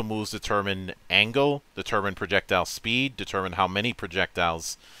special moves determine angle, determine projectile speed, determine how many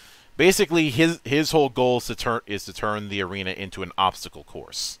projectiles. Basically, his whole goal is to turn the arena into an obstacle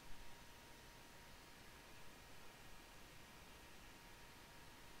course.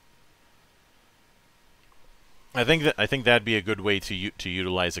 I think that'd be a good way to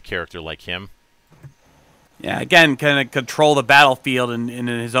utilize a character like him. Yeah, again, kind of control the battlefield in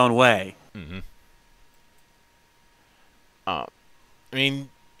his own way. I mean,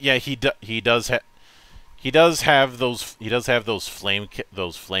 yeah, he does have those flame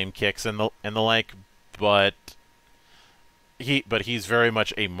kicks and the like, but he's very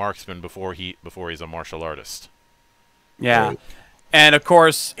much a marksman before he's a martial artist. Yeah. Right. And of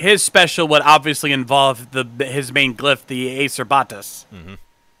course, his special would obviously involve his main glyph, the Acer Batas.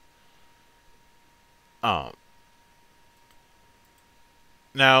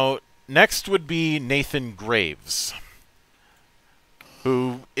 Now, next would be Nathan Graves.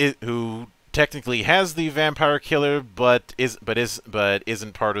 who technically has the vampire killer, but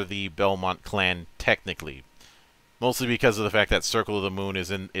isn't part of the Belmont clan technically. Mostly because of the fact that Circle of the Moon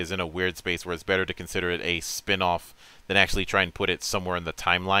is in a weird space where it's better to consider it a spin-off than actually try and put it somewhere in the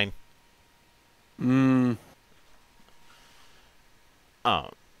timeline.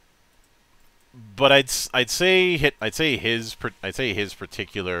 But I'd say his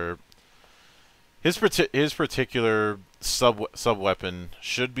particular sub weapon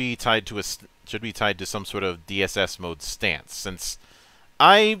should be tied to some sort of DSS mode stance, since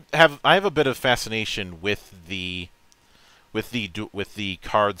I have a bit of fascination with the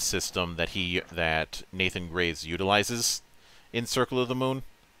card system that Nathan Graves utilizes in Circle of the Moon,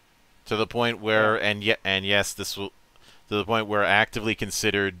 to the point where to the point where I actively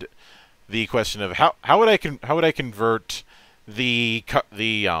considered the question of how would I convert the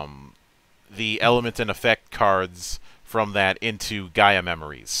element and effect cards from that into Gaia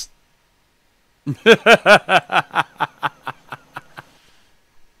memories.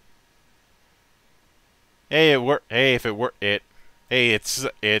 Hey, it's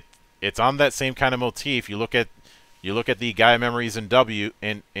on that same kind of motif. You look at the Gaia memories in Double,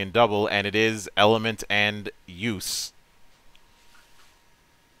 and it is element and use.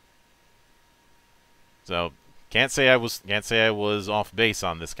 So can't say I was off base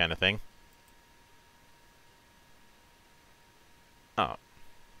on this kind of thing. Oh.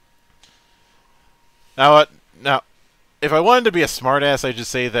 Now, if I wanted to be a smartass, I'd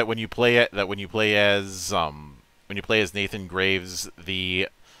just say that when you play as Nathan Graves, the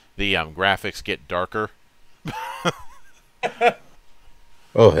graphics get darker.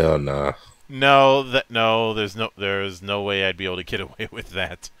 Oh hell nah. No, there's no way I'd be able to get away with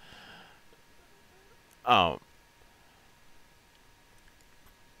that.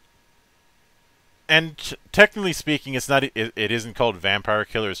 And technically speaking, it isn't called Vampire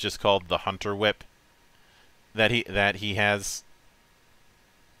Killer. It's just called the Hunter Whip that he has.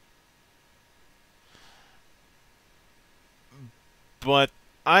 But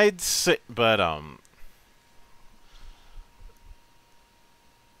I'd say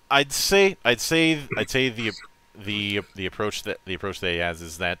the approach that he has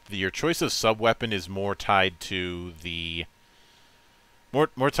is that your choice of sub weapon is more tied to the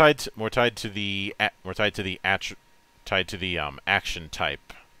action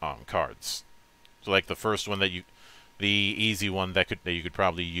type cards. So like the first one the easy one that you could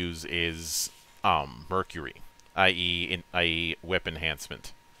probably use is Mercury, i.e. whip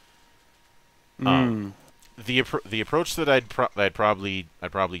enhancement. The approach that I'd probably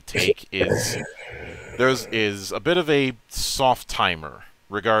take is is a bit of a soft timer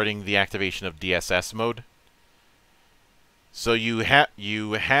regarding the activation of DSS mode. So you have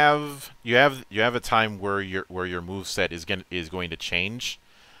a time where your moveset is going to change,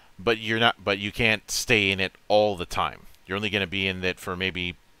 but you can't stay in it all the time. You're only going to be in it for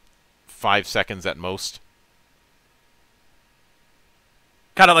maybe 5 seconds at most.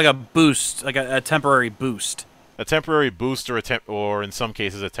 Kind of like a boost, like a temporary boost. A temporary boost, or in some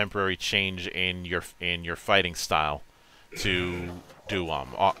cases a temporary change in your fighting style to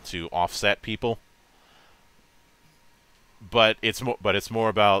offset people. But it's more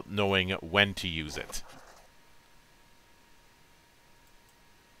about knowing when to use it.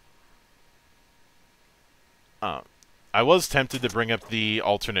 I was tempted to bring up the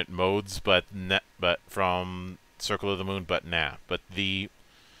alternate modes, but from Circle of the Moon, but nah. But the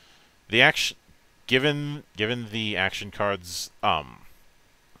action, given the action cards,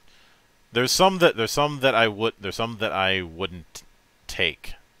 there's some that I wouldn't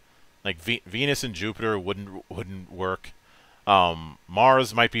take. Like Venus and Jupiter wouldn't work.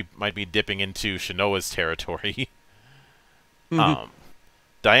 Mars might be dipping into Shinoa's territory.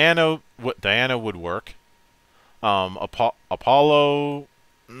 Diana would work. Apollo.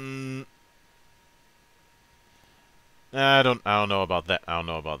 I don't know about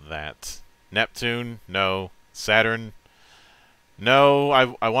that. Neptune, no. Saturn, no.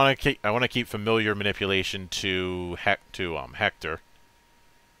 I want to keep familiar manipulation to Hector.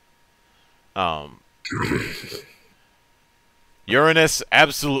 Uranus,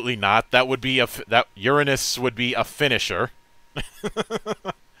 absolutely not. Uranus would be a finisher.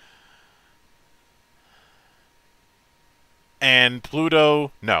 And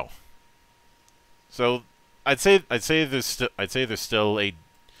Pluto, no. So I'd say there's still a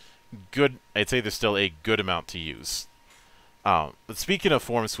good amount to use. But speaking of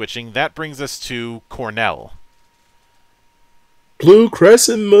form switching, that brings us to Cornell. Blue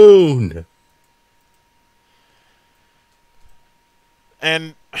Crescent Moon.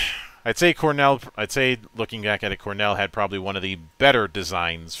 And I'd say Cornell. I'd say looking back at it, Cornell had probably one of the better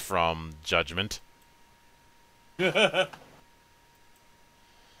designs from Judgment.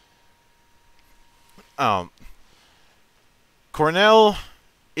 Cornell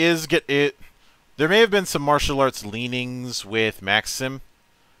is get it. There may have been some martial arts leanings with Maxim.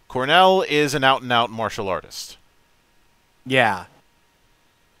 Cornell is an out-and-out martial artist. Yeah.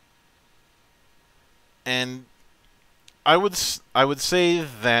 And I would say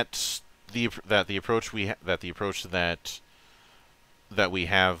that the approach that we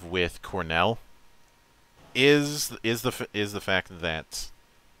have with Cornell is the fact that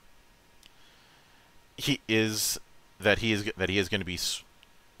he is going to be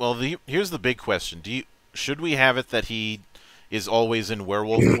here's the big question. Should we have it that he is always in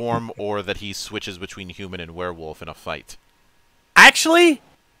werewolf form, or that he switches between human and werewolf in a fight? Actually,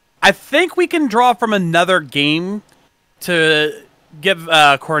 I think we can draw from another game to give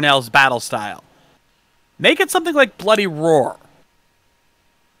Cornell's battle style. Make it something like Bloody Roar.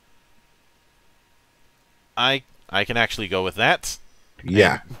 I can actually go with that.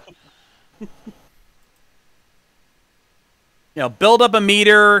 Yeah. Build up a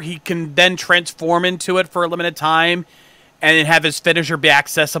meter. He can then transform into it for a limited time, and then have his finisher be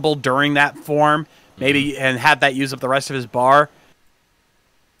accessible during that form. Maybe and have that use up the rest of his bar.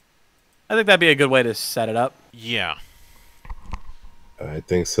 I think that'd be a good way to set it up. Yeah. I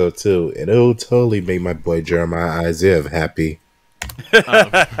think so too. And it'll totally make my boy Jeremiah Isaiah happy.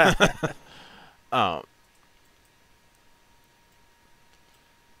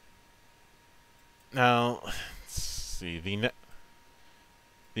 Now, let's see.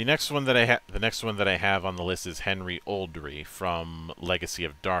 The next one that I have on the list is Henry Oldry from Legacy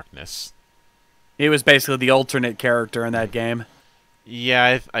of Darkness. He was basically the alternate character in that game.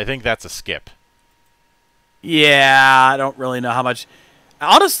 Yeah, I think that's a skip. Yeah, I don't really know how much.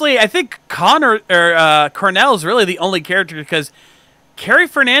 Honestly, I think Cornell is really the only character, because Carrie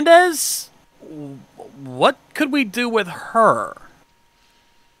Fernandez, what could we do with her?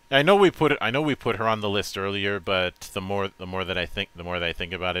 I know we put her on the list earlier, but the more that I think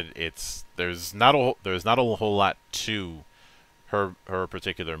about it, there's not a whole lot to her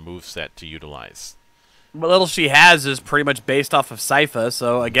particular moveset to utilize. What little she has is pretty much based off of Sypha,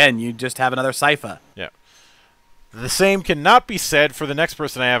 so again, you just have another Sypha. Yeah. The same cannot be said for the next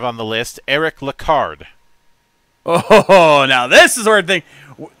person I have on the list, Eric Lecard. Oh, now this is where thing.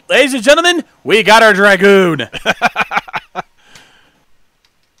 Ladies and gentlemen, we got our Dragoon.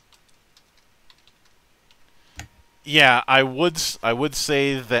 Yeah, I would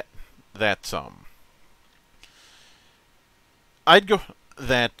say that I'd go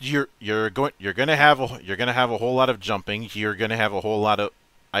that you're gonna have a whole lot of jumping. You're gonna have a whole lot of.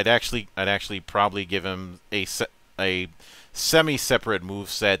 I'd actually probably give him a semi-separate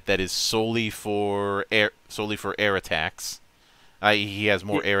moveset that is solely for air attacks. He has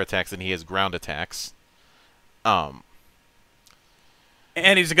more air attacks than he has ground attacks. And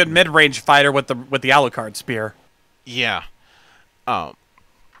he's a good mid-range fighter with the Alucard spear. Yeah. I'd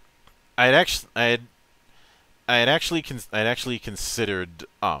actually considered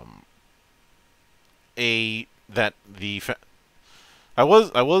I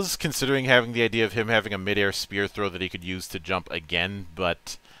was considering having the idea of him having a mid-air spear throw that he could use to jump again,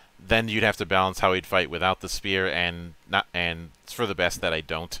 but then you'd have to balance how he'd fight without the spear, and it's for the best that I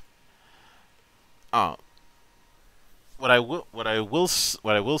don't. What I will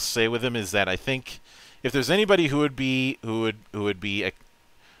say with him is that I think if there's anybody who would be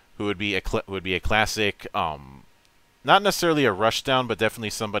a classic, not necessarily a rushdown, but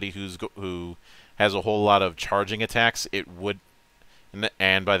definitely somebody who has a whole lot of charging attacks, it would.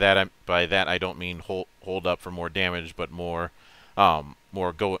 And by that I don't mean hold up for more damage, but more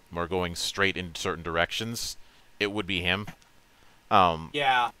going straight in certain directions. It would be him.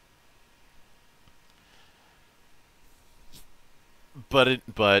 Yeah. But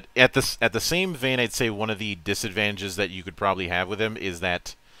at the same vein, I'd say one of the disadvantages that you could probably have with him is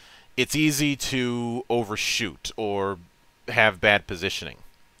that it's easy to overshoot or have bad positioning.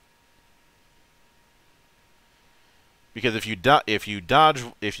 Because if you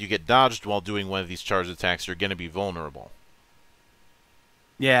get dodged while doing one of these charge attacks, you're going to be vulnerable.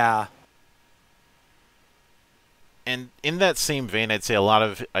 Yeah. And in that same vein, I'd say a lot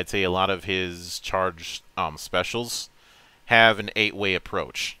of his charge specials have an 8-way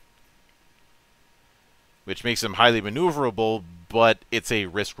approach, which makes him highly maneuverable, but it's a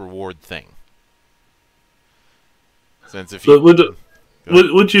risk-reward thing. Since if you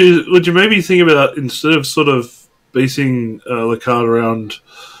would you maybe think about, instead of sort of basing Lecard around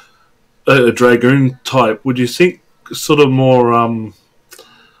a Dragoon type, would you think sort of more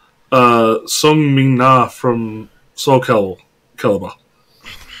Song Ming Na from Soul Calibur.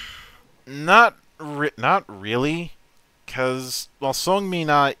 Not really, because while Song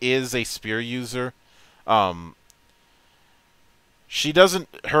Mina is a spear user, she doesn't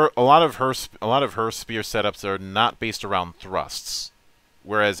a lot of her spear setups are not based around thrusts,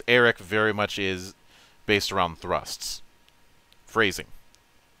 whereas Eric very much is based around thrusts. Phrasing.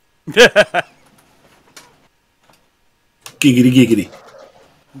 Giggity giggity.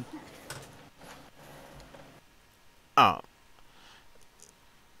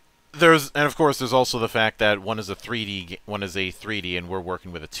 And of course there's also the fact that one is a 3D and we're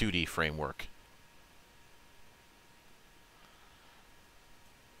working with a 2D framework.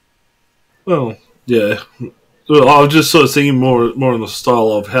 Well, yeah. Well, I was just sort of thinking more in the style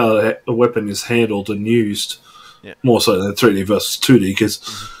of how a weapon is handled and used, more so than 3D versus 2D. Because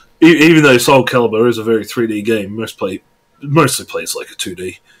even though Soul Calibur is a very 3D game, mostly plays like a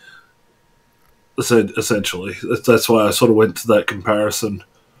 2D. Essentially, that's why I sort of went to that comparison.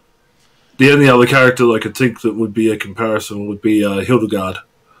 The only other character I could think that would be a comparison would be Hildegard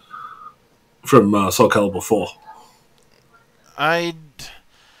from Soul Calibur 4.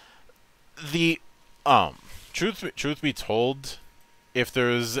 Truth be told, if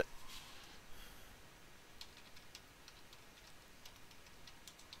there's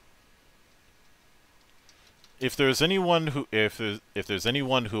anyone who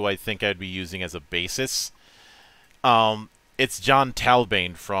I think I'd be using as a basis, it's John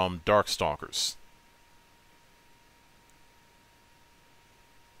Talbane from Darkstalkers.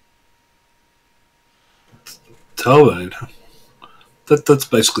 Talbane? That's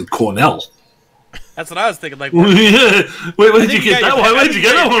basically Cornell. That's what I was thinking. Like, yeah. Where did you get that one? Where did you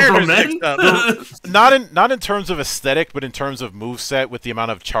get that one from, man? Not in terms of aesthetic, but in terms of moveset with the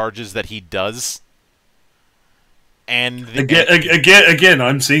amount of charges that he does. And again,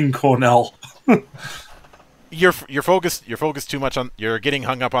 I'm seeing Cornell. You're focused too much on. You're getting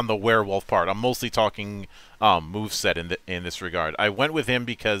hung up on the werewolf part. I'm mostly talking moveset in this regard. I went with him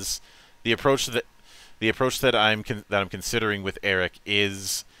because the approach that I'm considering with Eric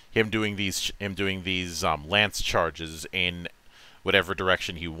is him doing these lance charges in whatever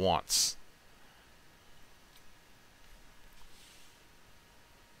direction he wants.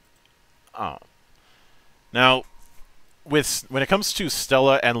 Now, when it comes to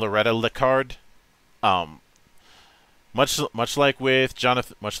Stella and Loretta Licard, much like with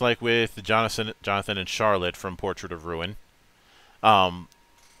Jonathan and Charlotte from Portrait of Ruin,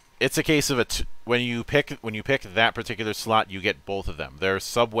 it's a case of when you pick that particular slot, you get both of them. Their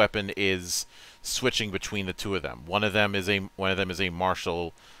sub weapon is switching between the two of them. One of them is a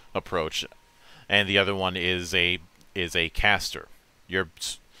martial approach, and the other one is a caster. You're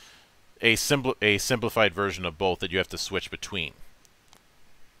a simplified version of both that you have to switch between.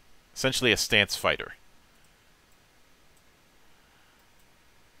 Essentially a stance fighter.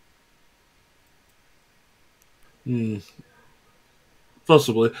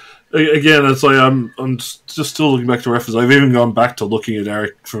 Possibly. Again, it's like I'm just still looking back to reference. I've even gone back to looking at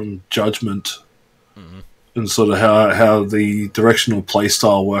Eric from Judgment, and sort of how the directional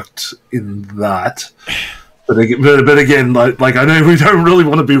playstyle worked in that. But again, like I know we don't really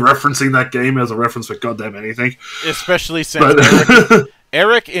want to be referencing that game as a reference for goddamn anything. Especially since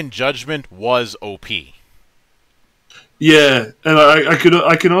Eric in Judgment was OP. Yeah, and I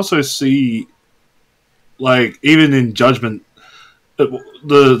can also see, like, even in Judgment,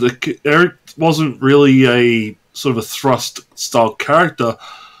 the Eric wasn't really a sort of a thrust style character.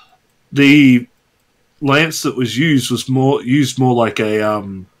 The lance that was used was more like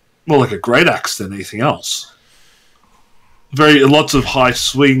a great axe than anything else. Lots of high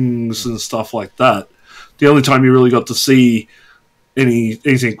swings and stuff like that. The only time you really got to see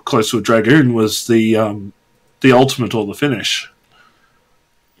anything close to a dragoon was the ultimate or the finish.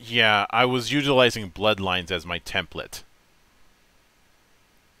 Yeah, I was utilizing Bloodlines as my template.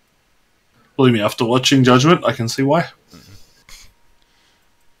 Believe me, after watching Judgment, I can see why.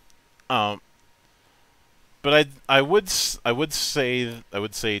 But I would say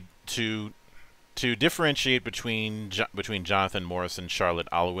to differentiate between Jonathan Morris and Charlotte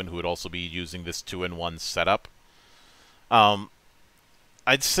Alwyn, who would also be using this 2-in-1 setup.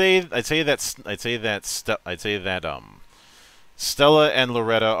 I'd say that Stella and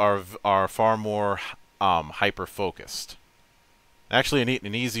Loretta are far more hyper focused. Actually,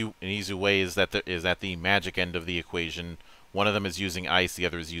 an easy way is that the magic end of the equation, one of them is using ice, the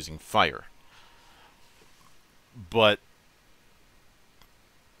other is using fire. But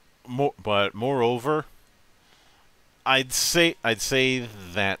moreover, I'd say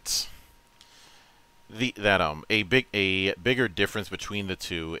that a bigger difference between the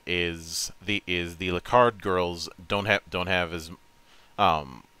two is the Lacard girls don't have as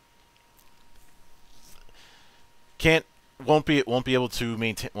won't be able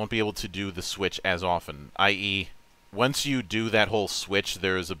to do the switch as often. I.e., once you do that whole switch,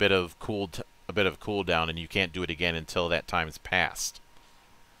 there's a bit of cooldown, and you can't do it again until that time's passed.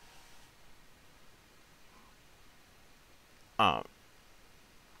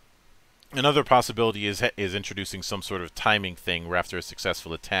 Another possibility is introducing some sort of timing thing where after a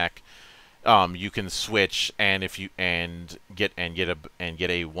successful attack, you can switch and get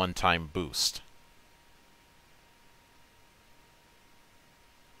a one-time boost.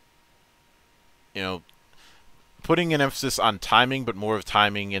 You know, putting an emphasis on timing, but more of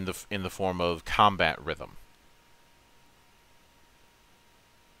timing in the form of combat rhythm.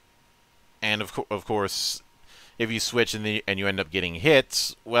 And of course, if you switch and you end up getting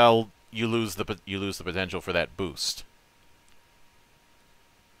hits, well, you lose the potential for that boost.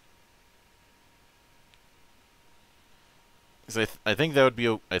 So I think that would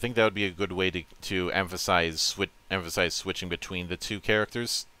be a good way to emphasize switching between the two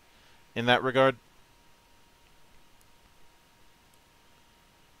characters in that regard.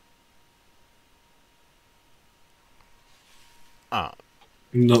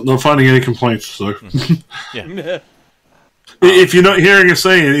 Not finding any complaints, so. Yeah. If you're not hearing us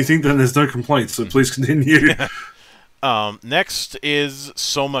say anything, then there's no complaints, so please continue. Next is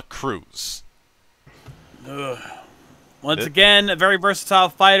Soma Cruz. Once again, a very versatile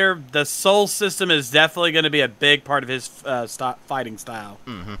fighter. The soul system is definitely going to be a big part of his fighting style.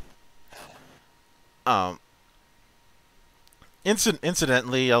 Mm-hmm.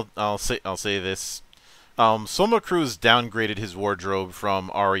 Incidentally, I'll say this. Soma Cruz downgraded his wardrobe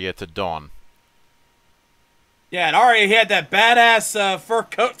from Arya to Dawn. Yeah, and Arya, he had that badass fur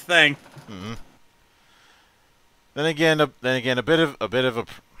coat thing. Mm-hmm. Then again, a bit of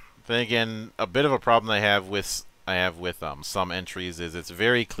a problem I have with some entries is it's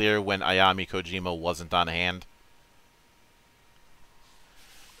very clear when Ayami Kojima wasn't on hand.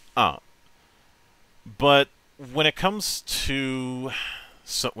 But when it comes to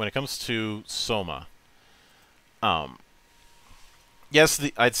Soma,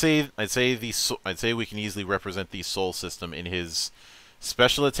 yes, I'd say we can easily represent the soul system in his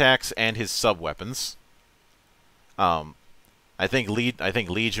special attacks and his sub weapons. I think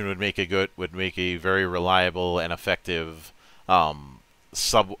Legion would make a very reliable and effective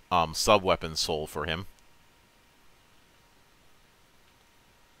sub weapon soul for him.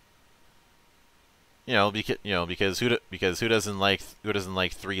 Because who doesn't like 3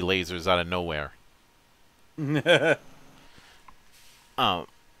 lasers out of nowhere?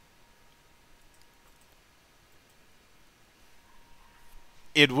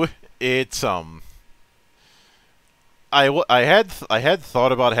 I had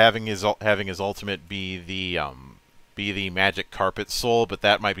thought about having his ultimate be the magic carpet soul, but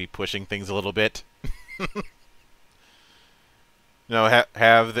that might be pushing things a little bit.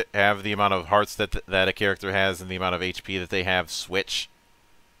 Have the amount of hearts that a character has and the amount of HP that they have switch.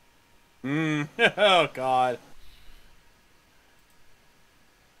 Oh God.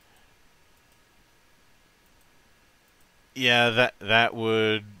 Yeah, that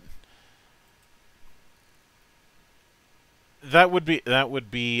would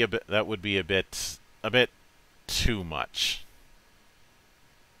be a bit too much.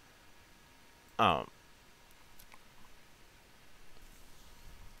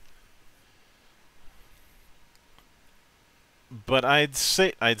 But I'd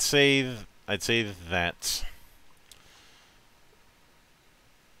say that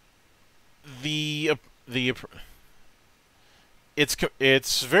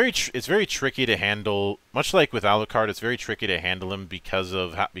it's very tricky to handle. Much like with Alucard, it's very tricky to handle him because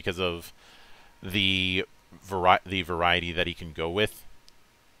of the variety that he can go with.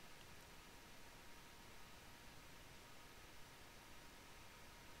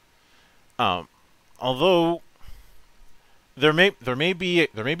 Although there may be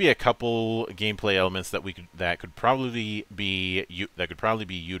a couple gameplay elements that could probably be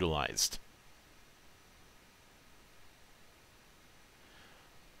utilized.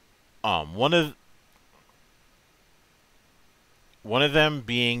 One of them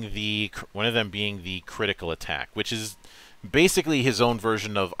being the critical attack, which is basically his own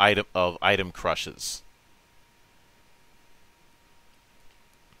version of item crushes.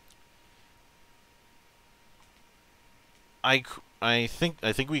 I think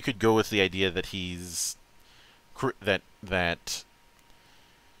we could go with the idea that he has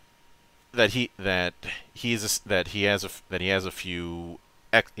a few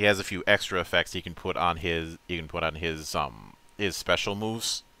extra effects he can put on his his special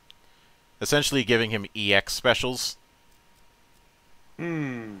moves, essentially giving him EX specials.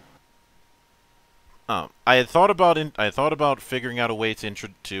 I thought about figuring out a way to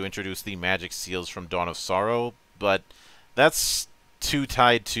introduce the magic seals from Dawn of Sorrow, but that's too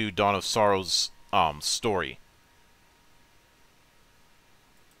tied to Dawn of Sorrow's story.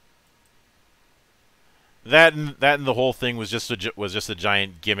 That and the whole thing was just a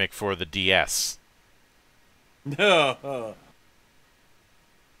giant gimmick for the DS. No.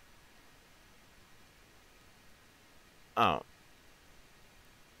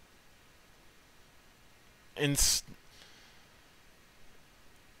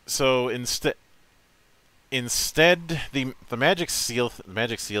 Instead, the magic seal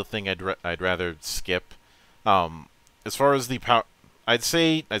thing I'd rather skip. As far as the power, I'd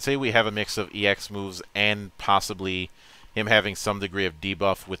say we have a mix of EX moves and possibly him having some degree of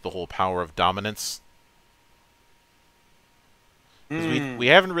debuff with the whole power of dominance. 'Cause we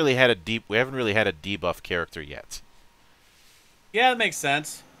haven't really had a debuff character yet. Yeah, that makes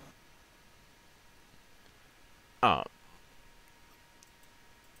sense.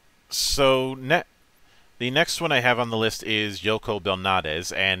 So the next one I have on the list is Yoko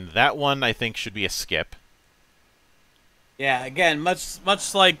Belnades, and that one I think should be a skip. Yeah, again, much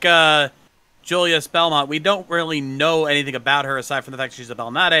like Julius Belmont, we don't really know anything about her aside from the fact she's a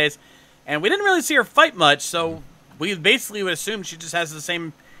Belnades, and we didn't really see her fight much, so we basically would assume she just has the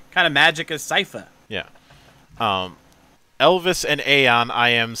same kind of magic as Sypha. Yeah. Elvis and Aeon I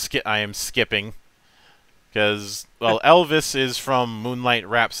am skipping. Because, well, Elvis is from Moonlight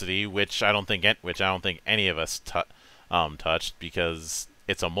Rhapsody, which I don't think any of us touched because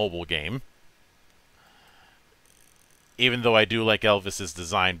it's a mobile game. Even though I do like Elvis's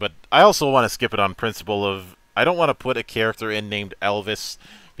design, but I also want to skip it on principle of I don't want to put a character in named Elvis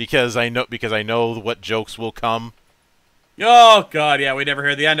because I know what jokes will come. Oh God, yeah, we never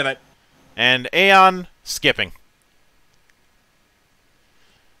heard the end of it. And Aeon skipping.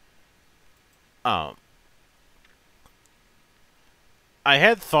 I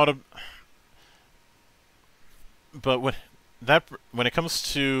had thought of, but when it comes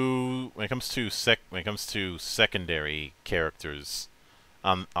to secondary characters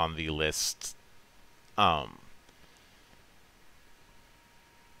on the list, the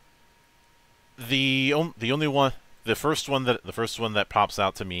first one that pops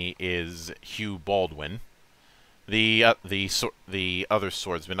out to me is Hugh Baldwin, the other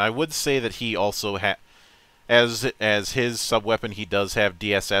swordsman. I would say that he also as his sub-weapon, he does have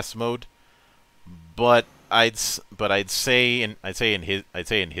DSS mode, but I'd say in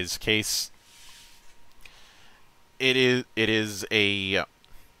his case, it is an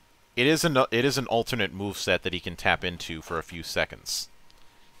alternate moveset that he can tap into for a few seconds,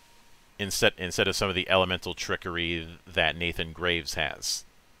 instead of some of the elemental trickery that Nathan Graves has.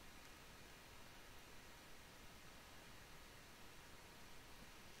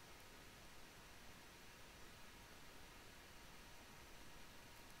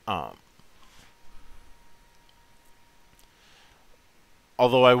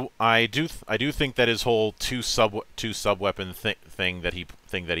 Although I do think that his whole two sub weapon thing that he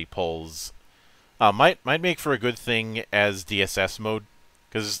pulls might make for a good thing as DSS mode,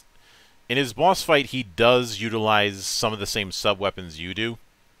 because in his boss fight he does utilize some of the same sub weapons you do,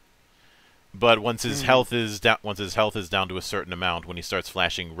 but once his health is down to a certain amount, when he starts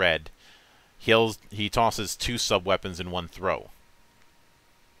flashing red, he tosses two sub weapons in one throw.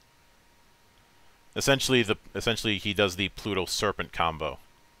 Essentially, he does the Pluto Serpent combo.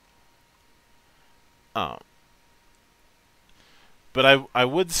 But I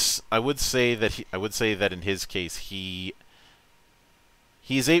would say that in his case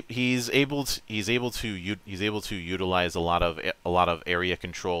he's able to utilize a lot of area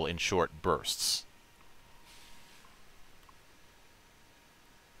control in short bursts.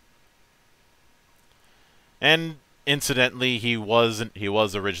 And incidentally, he was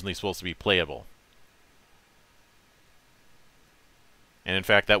originally supposed to be playable. And in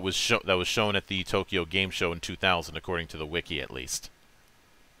fact, that was shown at the Tokyo Game Show in 2000, according to the wiki, at least.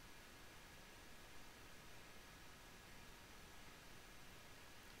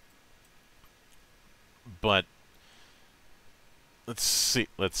 But let's see.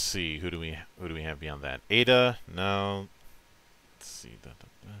 Who do we have beyond that? Ada? No. Let's see.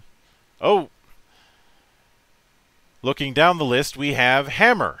 Oh, looking down the list, we have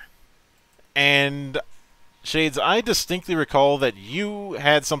Hammer, and Shades, I distinctly recall that you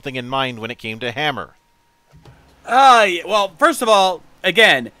had something in mind when it came to Hammer. Well, first of all,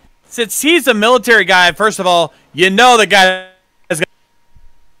 again, since he's a military guy, first of all, you know the guy is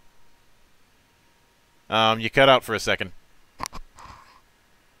You cut out for a second.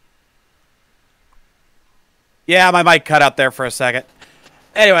 Yeah, my mic cut out there for a second.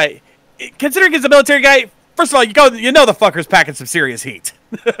 Anyway, considering he's a military guy, first of all, you know the fucker's packing some serious heat.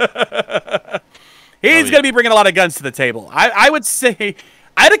 He's going to be bringing a lot of guns to the table. I would say,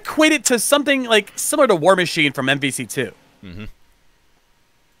 I'd equate it to something like similar to War Machine from MVC2. Mm-hmm.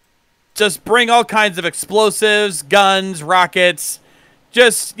 Just bring all kinds of explosives, guns, rockets.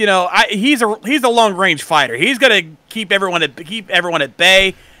 Just, you know, he's a long range fighter. He's going to keep everyone at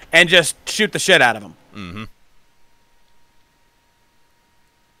bay and just shoot the shit out of them. Mm-hmm.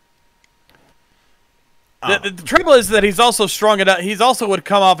 The trouble is that he's also strong enough. He's also would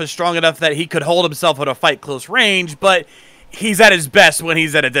come off as strong enough that he could hold himself at a fight close range, but he's at his best when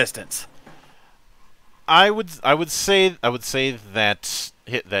he's at a distance. I would say that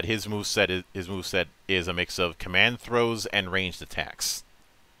his moveset is a mix of command throws and ranged attacks.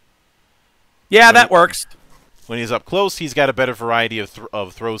 Yeah, that works. When he's up close, he's got a better variety of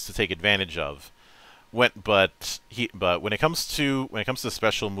throws to take advantage of. But when it comes to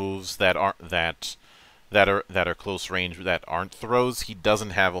special moves that are close range that aren't throws, he doesn't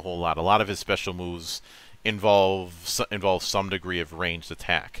have a whole lot. A lot of his special moves involve some degree of ranged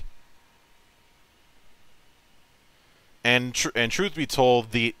attack. And truth be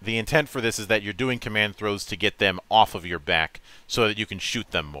told, the intent for this is that you're doing command throws to get them off of your back so that you can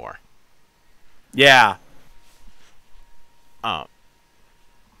shoot them more. Yeah. And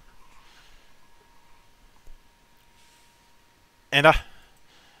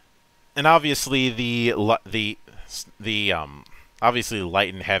obviously obviously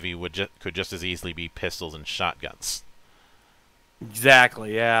light and heavy could just as easily be pistols and shotguns.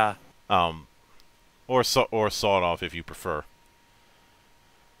 Exactly. Yeah. Or sawed off if you prefer.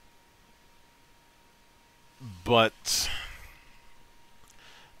 But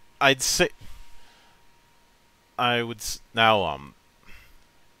I'd say I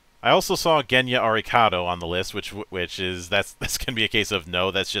also saw Genya Arikado on the list, which is that's gonna be a case of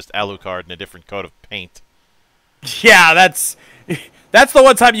no, that's just Alucard in a different coat of paint. Yeah, that's the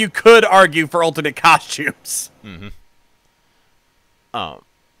one time you could argue for alternate costumes. Mm-hmm.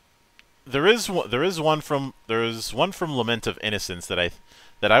 There is one from Lament of Innocence that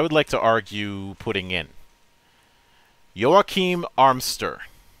I would like to argue putting in. Joachim Armster.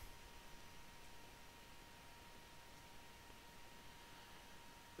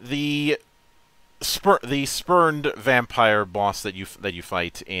 The spurned vampire boss that you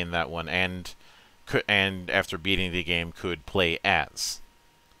fight in that one, and after beating the game could play as.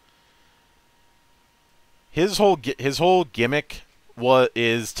 His whole gimmick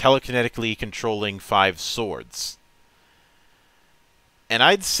is telekinetically controlling 5 swords, and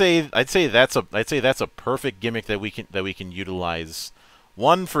I'd say that's a perfect gimmick that we can utilize.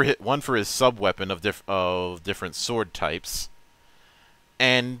 One for his sub weapon of different sword types.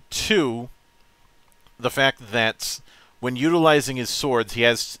 And 2, the fact that when utilizing his swords, he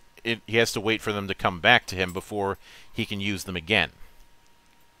has to wait for them to come back to him before he can use them again.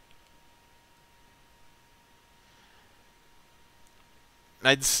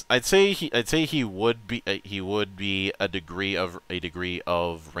 I'd say he would be a degree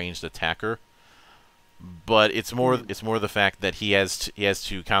of ranged attacker, but it's more the fact that he has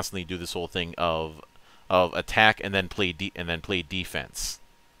to constantly do this whole thing of attack and then play defense.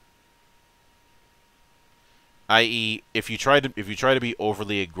 I.e., if you try to be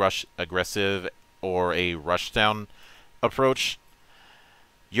overly aggressive or a rushdown approach,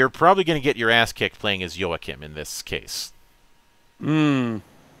 you're probably going to get your ass kicked playing as Joachim in this case. Hmm.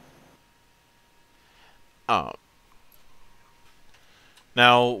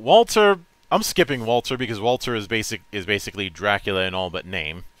 Now Walter, I'm skipping Walter because Walter is basically Dracula in all but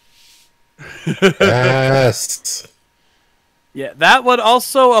name. Yes. Yeah, that would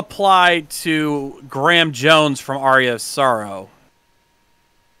also apply to Graham Jones from Aria of Sorrow.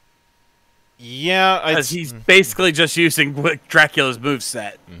 Yeah, because he's basically just using Dracula's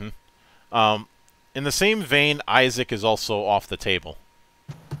moveset. Mm-hmm. In the same vein, Isaac is also off the table.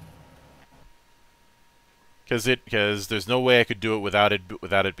 Because there's no way I could do it without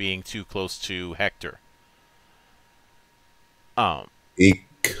it being too close to Hector. We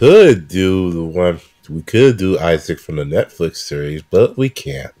could do the one. We could do Isaac from the Netflix series, but we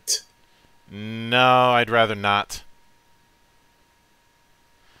can't. No, I'd rather not.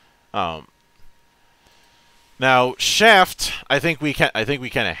 Now Shaft, I think we kind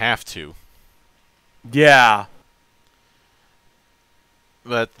of have to. Yeah.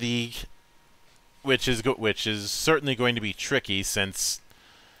 But which is certainly going to be tricky since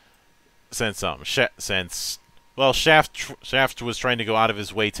Shaft was trying to go out of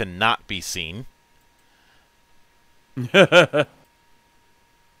his way to not be seen.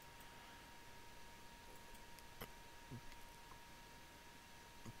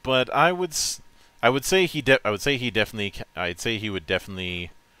 But I would say I'd say he would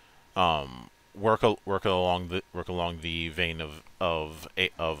definitely work along the vein of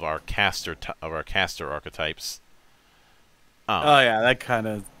our caster archetypes. Oh yeah,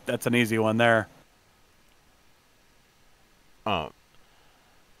 that's an easy one there.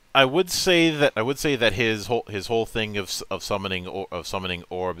 I would say that his whole thing of summoning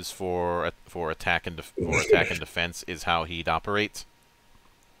orbs for attack and defense is how he'd operate.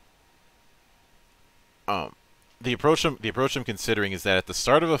 The approach I'm considering is that at the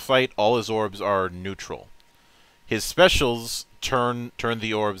start of a fight, all his orbs are neutral. His specials turn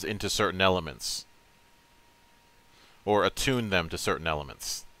the orbs into certain elements, or attune them to certain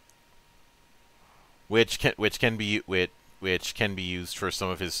elements, which can be used for some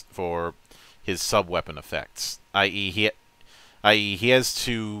of his sub weapon effects. I.e., he has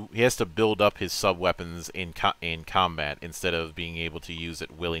to build up his sub weapons in combat instead of being able to use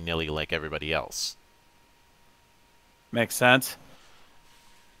it willy nilly like everybody else. Makes sense.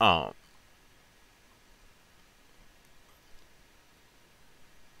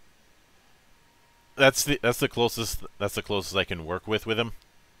 That's the closest I can work with him.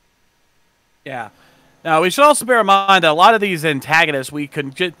 Yeah. Now we should also bear in mind that a lot of these antagonists we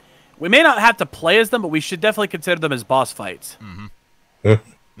may not have to play as them, but we should definitely consider them as boss fights. Mm-hmm.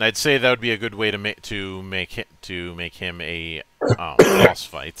 And I'd say that would be a good way to make him a boss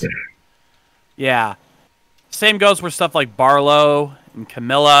fight. Yeah. Same goes for stuff like Barlow and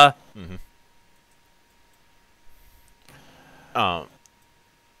Camilla. Mm-hmm.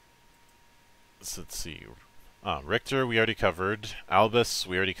 Let's see. Richter, we already covered. Albus,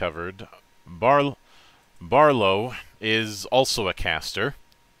 we already covered. Barlow is also a caster.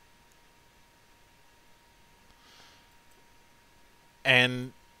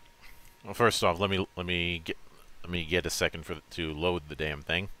 And well, first off, let me get a second to load the damn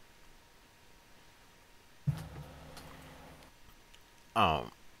thing.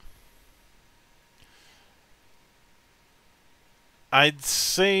 I'd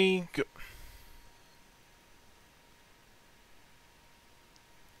say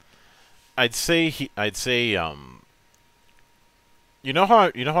you know how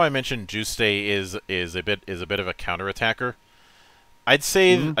I mentioned Juste is a bit of a counterattacker? I'd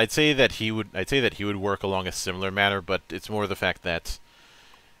say that he would work along a similar manner, but it's more the fact that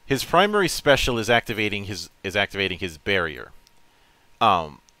his primary special is activating his barrier.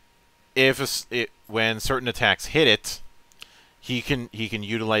 When certain attacks hit it, he can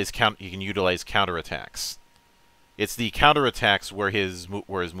utilize counterattacks. It's the counterattacks where his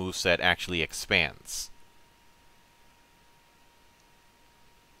moveset actually expands.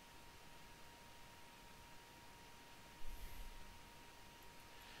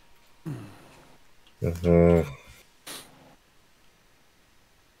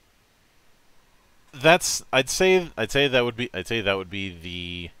 I'd say that would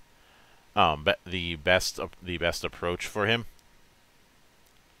be the best approach for him.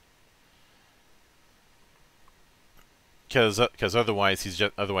 Because otherwise he's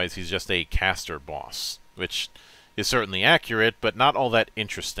just a caster boss, which is certainly accurate, but not all that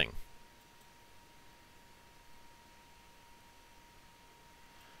interesting.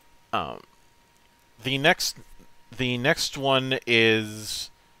 The next one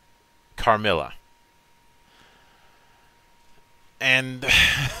is Carmilla, and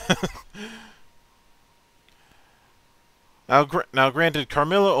Now, granted,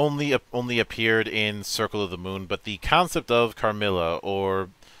 Carmilla only appeared in Circle of the Moon, but the concept of Carmilla or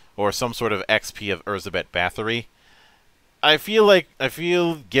some sort of XP of Erzsébet Bathory, I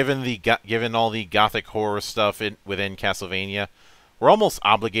feel given all the gothic horror stuff within Castlevania, we're almost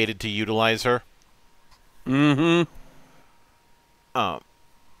obligated to utilize her. Mm-hmm.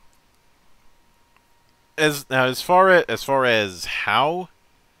 As far as how,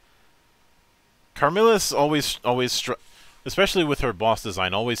 Carmilla's always especially with her boss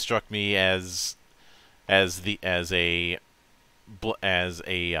design, always struck me as a blood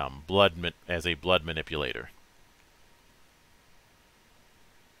manipulator.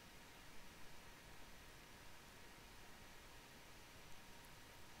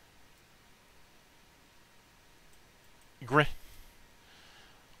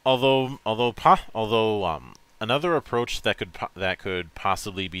 Although another approach that could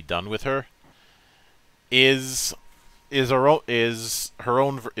possibly be done with her is her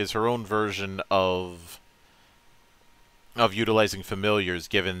own version of utilizing familiars,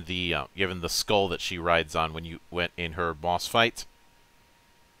 given the skull that she rides on when you went in her boss fight.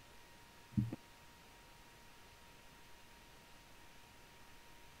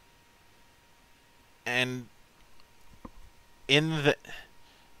 and in the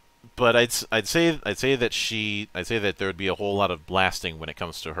but I'd say that there would be a whole lot of blasting when it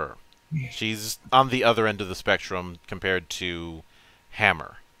comes to her. She's on the other end of the spectrum compared to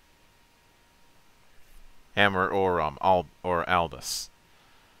Hammer. Hammer or Albus.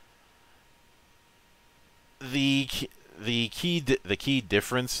 The key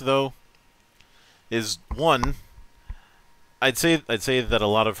difference though is one, I'd say that a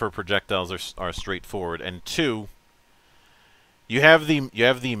lot of her projectiles are straightforward, and two, you have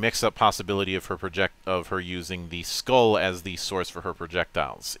the mix-up possibility of her using the skull as the source for her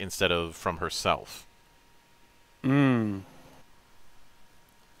projectiles instead of from herself.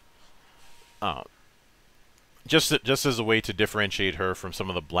 Just as a way to differentiate her from some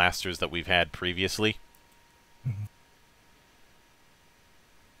of the blasters that we've had previously.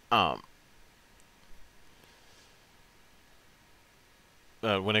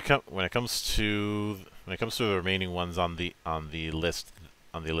 When it comes to the remaining ones on the list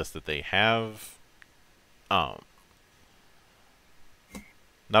that they have, not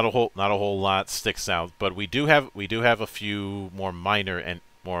a whole lot sticks out, but we do have a few more minor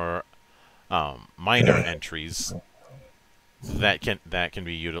entries that can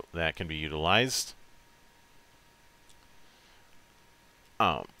be utilized.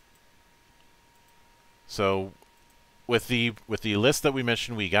 So with the list that we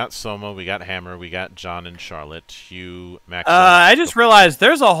mentioned, we got Soma, we got Hammer, we got John and Charlotte, Hugh, Max. I just realized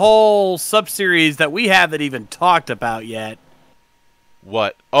there's a whole sub-series that we haven't even talked about yet.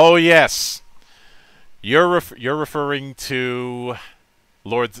 What? Oh yes, you're referring to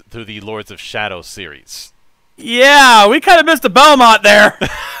the Lords of Shadow series. Yeah, we kind of missed a Belmont there.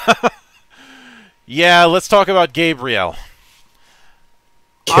 Yeah, let's talk about Gabriel.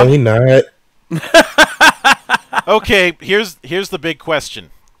 Can we not? Okay, here's the big question.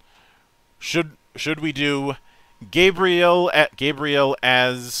 Should we do Gabriel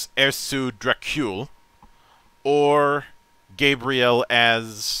as Ersu Dracul, or Gabriel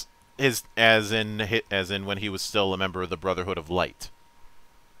as in when he was still a member of the Brotherhood of Light?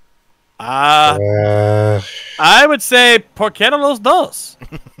 I would say por qué no los dos?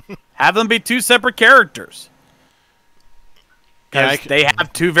 Have them be two separate characters. Because they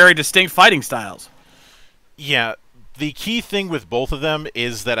have two very distinct fighting styles. Yeah, the key thing with both of them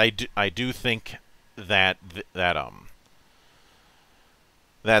is that I do think that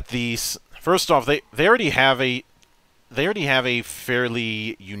these, first off, they already have a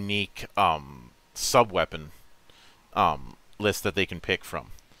fairly unique sub-weapon list that they can pick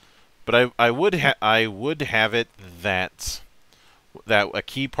from. But I would have it that a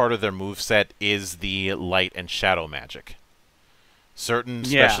key part of their moveset is the light and shadow magic. Certain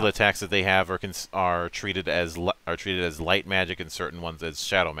special attacks that they have are treated as light magic, and certain ones as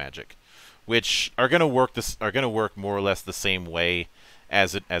shadow magic, which are gonna work more or less the same way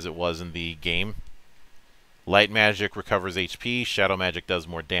as it was in the game. Light magic recovers HP, shadow magic does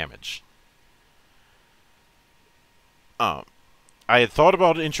more damage. I had thought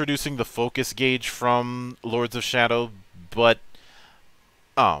about introducing the focus gauge from Lords of Shadow, but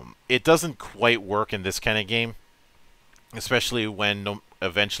it doesn't quite work in this kind of game. Especially when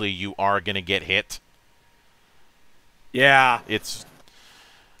eventually you are going to get hit. Yeah.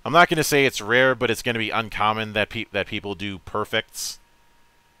 I'm not going to say it's rare, but it's going to be uncommon that people do perfects.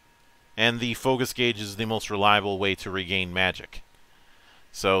 And the focus gauge is the most reliable way to regain magic.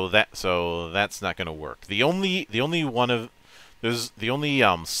 So that's not going to work. The only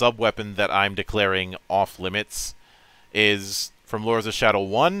sub weapon that I'm declaring off limits is from Lords of Shadow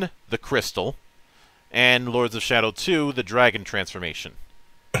 1, the Crystal. And Lords of Shadow 2, the Dragon Transformation.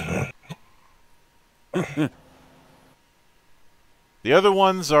 The other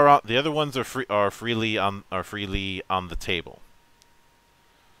ones are freely on the table.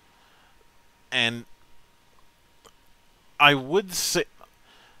 And I would say,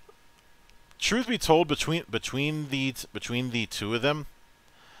 truth be told, between the two of them,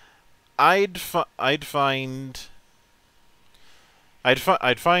 I'd find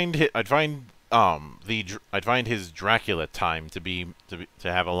his Dracula time to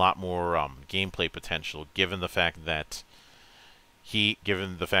have a lot more gameplay potential, given the fact that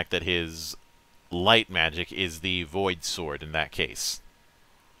his light magic is the Void Sword in that case.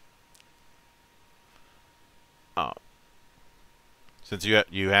 Since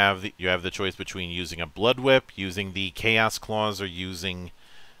you have the choice between using a Blood Whip, using the Chaos Claws, or using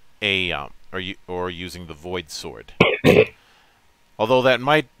using the Void Sword. Although that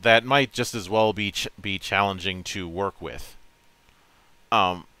might just as well be challenging to work with.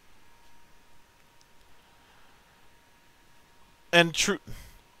 And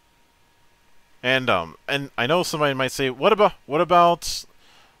And I know somebody might say, what about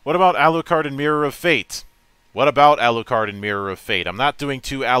Alucard and Mirror of Fate? What about Alucard and Mirror of Fate? I'm not doing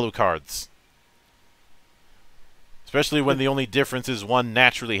 2 Alucards. Especially when the only difference is one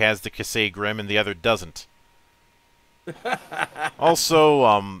naturally has the Kasei Grim and the other doesn't.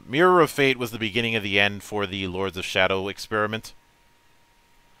 Also, Mirror of Fate was the beginning of the end for the Lords of Shadow experiment.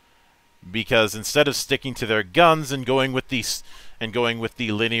 Because instead of sticking to their guns and going with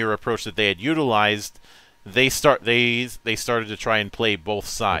the linear approach that they had utilized, they started to try and play both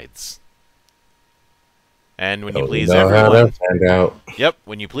sides. And when you please everyone, yep,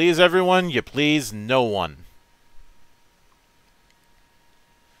 when you please everyone, you please no one.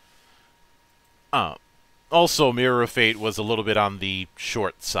 Also, Mirror of Fate was a little bit on the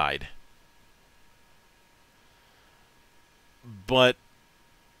short side, but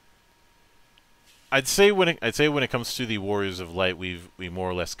I'd say when it comes to the Warriors of Light, we more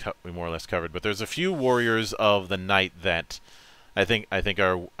or less covered. But there's a few Warriors of the Night that I think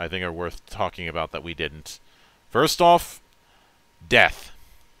are worth talking about that we didn't. First off, Death.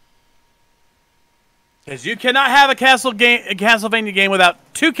 Because you cannot have a Castlevania game without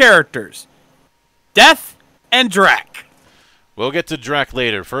 2 characters, Death and Drac. We'll get to Drac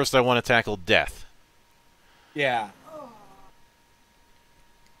later. First, I want to tackle Death. Yeah.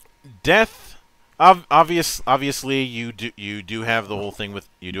 Death, obviously, you do have the whole thing with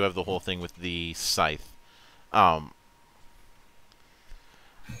the scythe.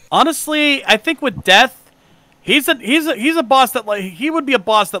 Honestly, I think with Death, he's a boss that he would be a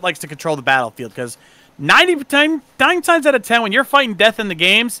boss that likes to control the battlefield, because 9 times out of 10 when you're fighting Death in the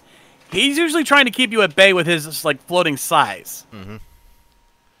games, he's usually trying to keep you at bay with his floating size. Mm-hmm.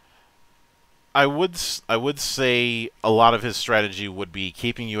 I would say a lot of his strategy would be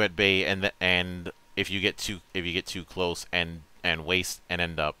keeping you at bay, and if you get too close and waste and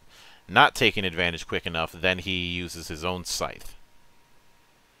end up not taking advantage quick enough, then he uses his own scythe.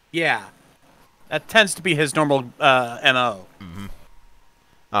 Yeah, that tends to be his normal MO. Mm-hmm.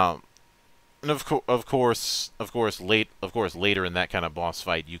 And of course, later in that kind of boss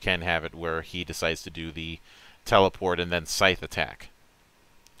fight, you can have it where he decides to do the teleport and then scythe attack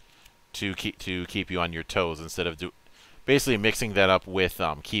to keep you on your toes, instead of basically mixing that up with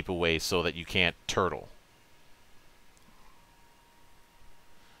keep away so that you can't turtle.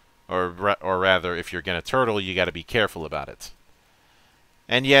 Or rather, if you're gonna turtle, you got to be careful about it.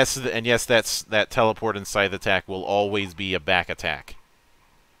 And yes, that teleport and scythe attack will always be a back attack.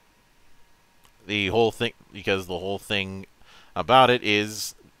 The whole thing about it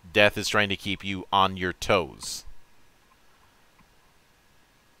is Death is trying to keep you on your toes.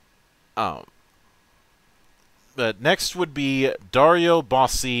 But next would be Dario,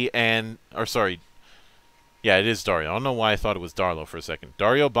 Bossi, yeah, it is Dario. I don't know why I thought it was Darlo for a second.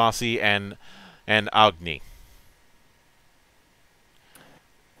 Dario, Bossi, and Agni.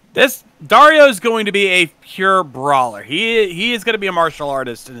 This Dario is going to be a pure brawler. He is going to be a martial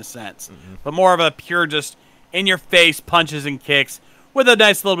artist in a sense, but more of a pure, just in your face punches and kicks with a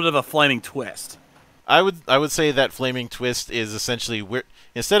nice little bit of a flaming twist. I would say that flaming twist is essentially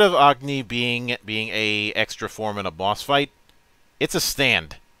instead of Agni being a extra form in a boss fight, it's a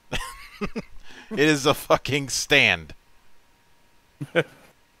stand. It is a fucking stand.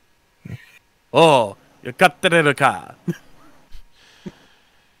 Oh, you got the car.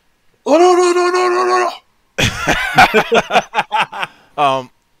 Oh no!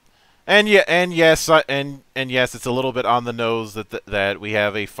 And yes, it's a little bit on the nose that we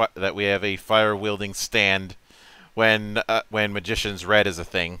have a fire wielding stand when Magician's Red is a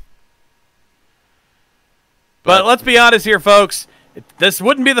thing. But let's be honest here, folks. This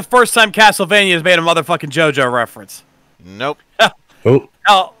wouldn't be the first time Castlevania has made a motherfucking JoJo reference. Nope.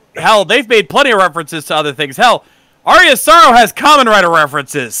 Hell, they've made plenty of references to other things. Hell, Arya Sorrow has Kamen Rider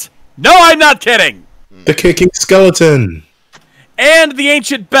references. No, I'm not kidding. The kicking skeleton. And the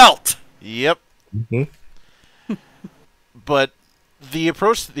ancient belt. Yep. Mm-hmm. But the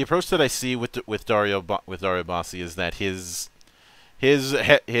approach that I see with Dario Bossi is that his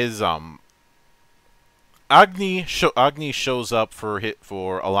Agni shows up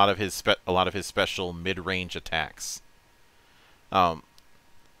for a lot of his special mid-range attacks.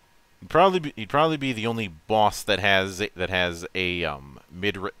 He'd probably be the only boss that has a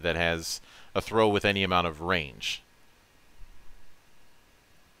throw with any amount of range.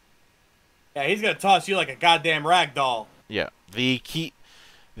 Yeah, he's gonna toss you like a goddamn rag doll. Yeah, the key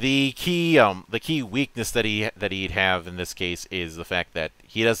weakness that he'd have in this case is the fact that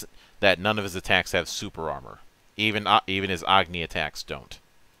that none of his attacks have super armor. Even his Agni attacks don't.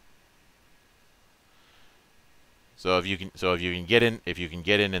 So if you can get in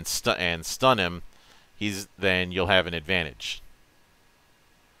and stun him, then you'll have an advantage.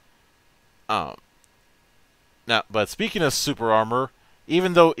 Now, but speaking of super armor,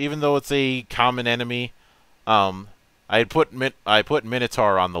 even though it's a common enemy, I put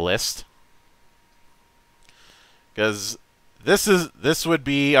Minotaur on the list because this is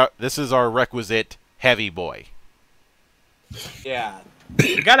our requisite heavy boy. Yeah,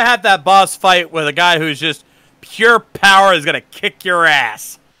 you gotta have that boss fight with a guy who's just pure power is gonna kick your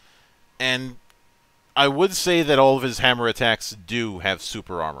ass. And I would say that all of his hammer attacks do have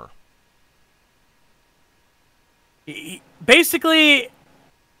super armor. Basically,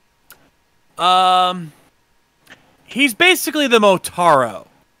 he's basically the Motaro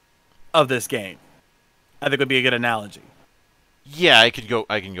of this game. I think would be a good analogy. Yeah, I can go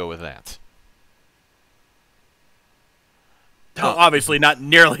with that. Oh, obviously not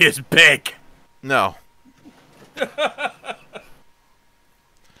nearly as big. No.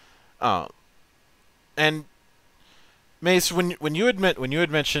 And Mace, when you had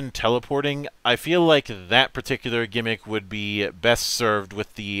mentioned teleporting, I feel like that particular gimmick would be best served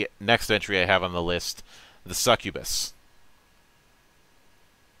with the next entry I have on the list, the Succubus.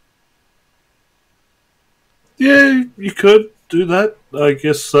 Yeah, you could do that. I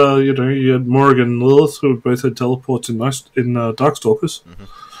guess you had Morgan and Lilith who both had teleports in Darkstalkers. Mm-hmm.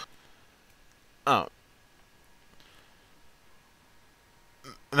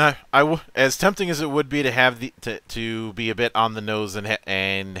 As tempting as it would be to have to be a bit on the nose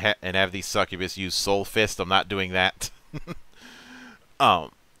and have the Succubus use Soul Fist, I'm not doing that.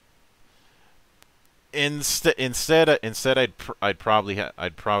 Instead, I'd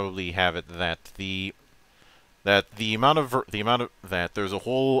probably have it that there's a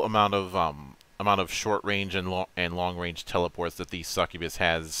whole amount of short range and long range teleports that the Succubus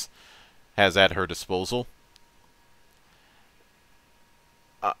has at her disposal.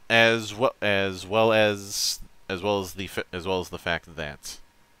 As well as the fact that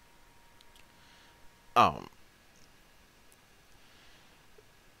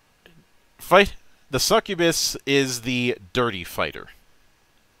the Succubus is the dirty fighter.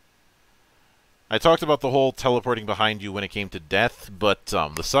 I talked about the whole teleporting behind you when it came to death, but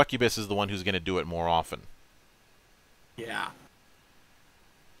the Succubus is the one who's going to do it more often. Yeah.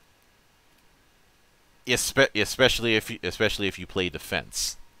 Especially if you play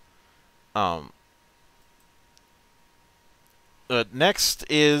defense. Next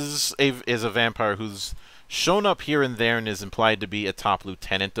is a vampire who's shown up here and there and is implied to be a top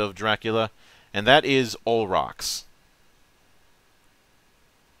lieutenant of Dracula, and that is Olrox.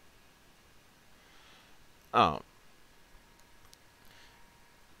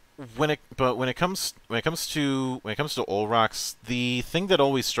 When it comes to Olrox, the thing that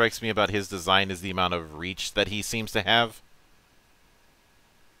always strikes me about his design is the amount of reach that he seems to have.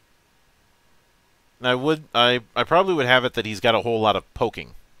 I probably would have it that he's got a whole lot of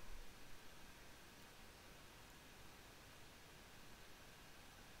poking.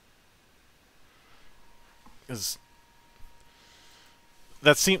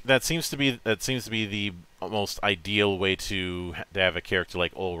 That seems to be the most ideal way to have a character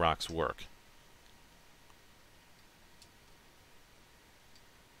like Olrox work.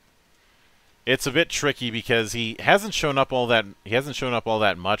 It's a bit tricky because he hasn't shown up all that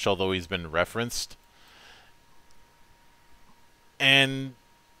much, although he's been referenced. And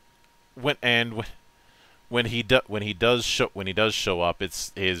when he does show up,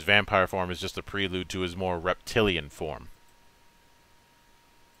 his vampire form is just a prelude to his more reptilian form.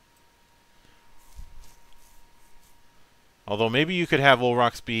 Although maybe you could have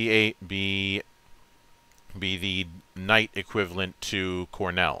Olrox be the knight equivalent to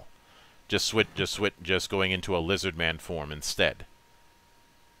Cornell, just going into a lizard man form instead.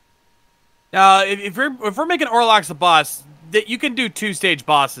 If we're making Olrox the boss, you can do 2-stage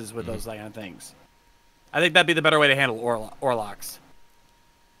bosses with those kind of things. I think that'd be the better way to handle Olrox.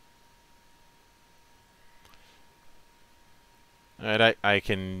 Alright, I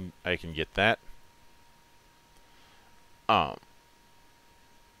can get that. Now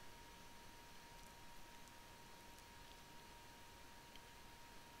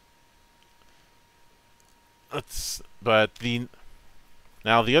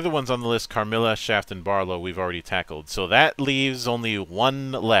the other ones on the list, Carmilla, Shaft, and Barlow, we've already tackled. So that leaves only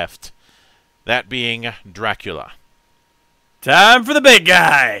one left, that being Dracula. Time for the big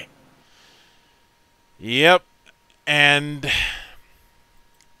guy. Yep, and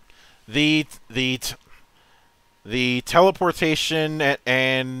the teleportation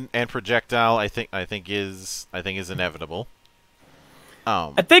and projectile, I think is inevitable.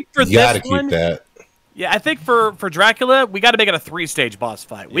 I think for you gotta this one, keep that. Yeah, I think for Dracula, we got to make it a 3-stage boss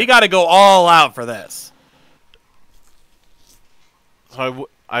fight. Yeah. We got to go all out for this. So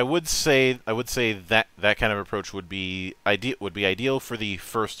I would say that kind of approach would be ideal for the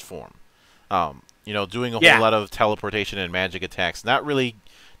first form. You know, doing a whole lot of teleportation and magic attacks, not really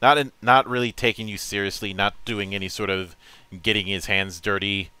taking you seriously, not doing any sort of getting his hands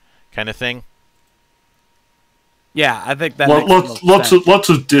dirty kind of thing. Yeah, I think that lots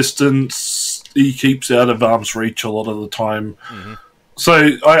of distance. He keeps out of arm's reach a lot of the time. Mm-hmm.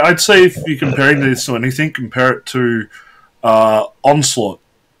 So I'd say if you're comparing this to anything, compare it to Onslaught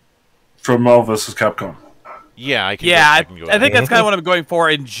from Marvel vs. Capcom. Yeah, I think that's kind of what I'm going for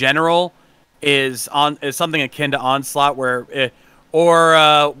in general. Is something akin to Onslaught, or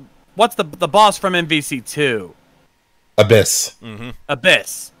what's the boss from MVC2? Abyss. Mm-hmm.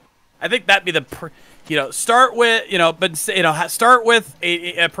 Abyss. I think that'd be start with start with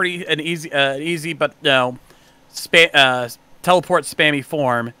an easy but teleport spammy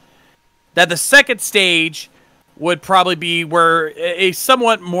form. That the second stage would probably be where a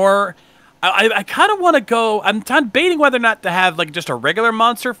somewhat more. I kind of want to go. I'm debating whether or not to have like just a regular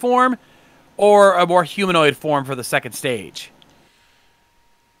monster form, or a more humanoid form for the second stage.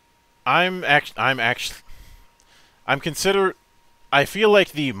 I feel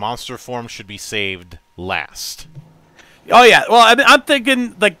like the monster form should be saved last. Oh yeah, well I'm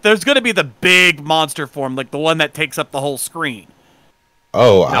thinking like there's going to be the big monster form, like the one that takes up the whole screen.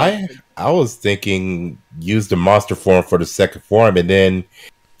 Oh, I was thinking use the monster form for the second form, and then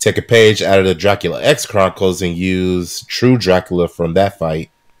take a page out of the Dracula X Chronicles and use True Dracula from that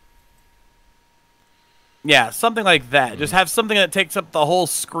fight. Yeah, something like that. Just have something that takes up the whole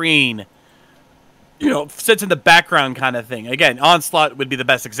screen. You know, sits in the background kind of thing. Again, Onslaught would be the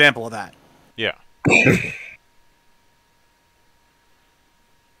best example of that. Yeah.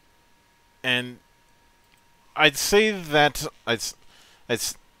 And I'd say that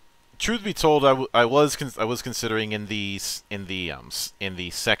truth be told, I was considering in the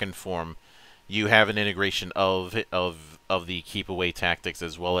second form, you have an integration of the keep away tactics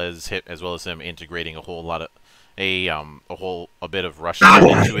as well as him integrating a whole lot of a bit of rush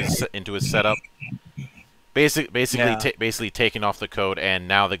into his setup. Basically taking off the coat, and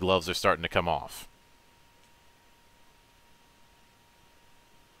now the gloves are starting to come off.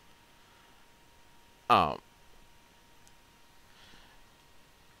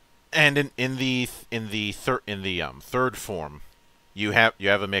 And in the third form, you have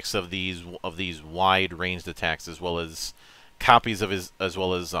a mix of these wide ranged attacks as well as copies of his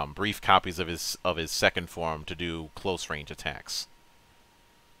brief copies of his second form to do close range attacks.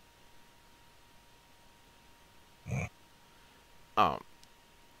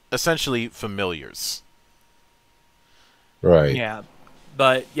 Essentially familiars. Right. Yeah,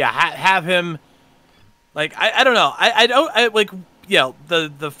 but yeah, have him. Like I don't know. I like. Yeah,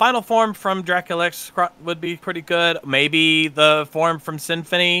 the final form from Dracula X would be pretty good. Maybe the form from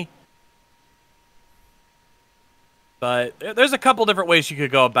Symphony. But there's a couple different ways you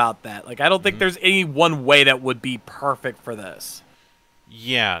could go about that. Like I don't think there's any one way that would be perfect for this.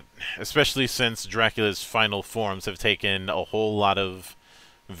 Yeah, especially since Dracula's final forms have taken a whole lot of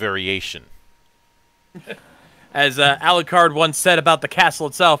variation. As Alucard once said about the castle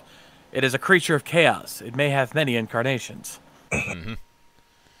itself, it is a creature of chaos. It may have many incarnations. Mm-hmm.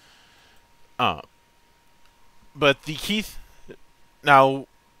 But the key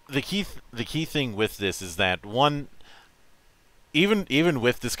thing with this is that even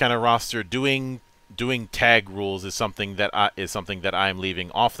with this kind of roster, doing tag rules is something that I'm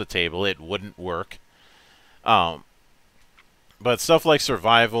leaving off the table. It wouldn't work. But stuff like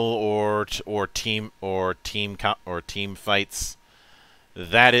survival or team fights,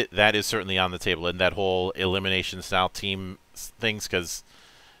 that is certainly on the table, and that whole elimination style team things, because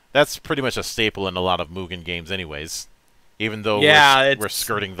that's pretty much a staple in a lot of Mugen games anyways, even though we're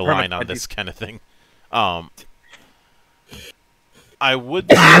skirting the line on this kind of thing. I would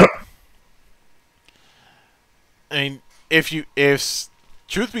I mean,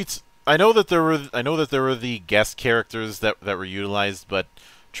 I know that there were the guest characters that were utilized, but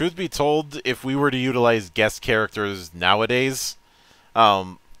truth be told, if we were to utilize guest characters nowadays,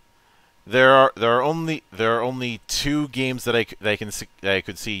 there are only 2 games that I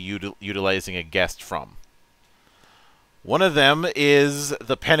could see utilizing a guest from. One of them is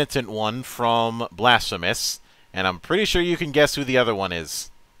the Penitent one from Blasphemous, and I'm pretty sure you can guess who the other one is.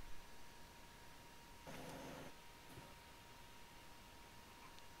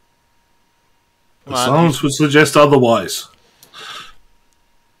 Silence would suggest otherwise.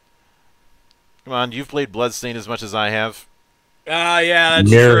 Come on, you've played Bloodstained as much as I have. Yeah, that's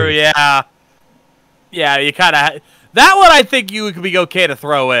true, yeah. Yeah, you kind of... That one I think you could be okay to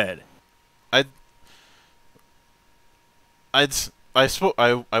throw in. I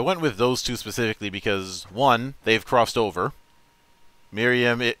went with those two specifically because, one, they've crossed over.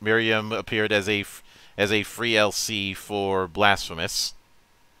 Miriam appeared as a free LC for Blasphemous.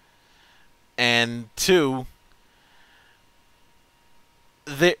 And two,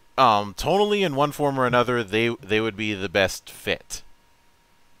 they tonally in one form or another they would be the best fit.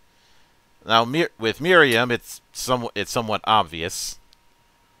 Now with Miriam it's somewhat obvious.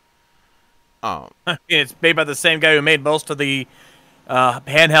 It's made by the same guy who made most of the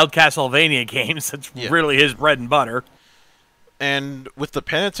handheld Castlevania games. It's really his bread and butter. And with the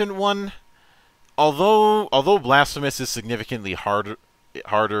Penitent one, although Blasphemous is significantly harder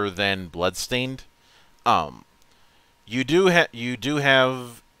than Bloodstained, you do have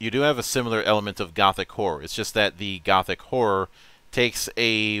a similar element of Gothic horror. It's just that the Gothic horror takes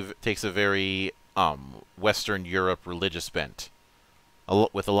a very Western Europe religious bent,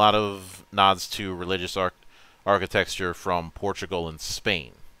 with a lot of nods to religious architecture from Portugal and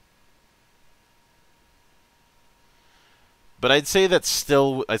Spain. But I'd say that's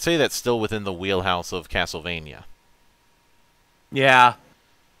still within the wheelhouse of Castlevania. Yeah.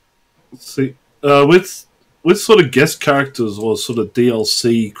 Let's see, with sort of guest characters or sort of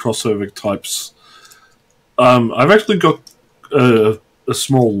DLC crossover types, I've actually got a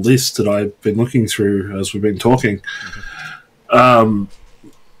small list that I've been looking through as we've been talking.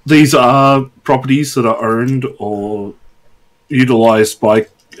 These are properties that are owned or utilized by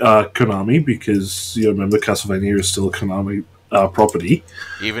Konami, because you remember Castlevania is still a Konami property.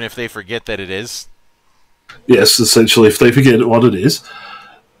 Even if they forget that it is? Yes, essentially, if they forget what it is.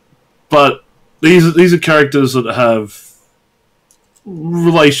 But these are characters that have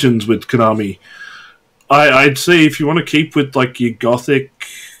relations with Konami. I'd say if you want to keep with like your Gothic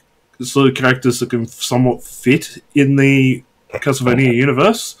sort of characters that can somewhat fit in the Castlevania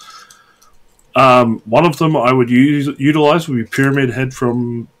universe, one of them I would utilize would be Pyramid Head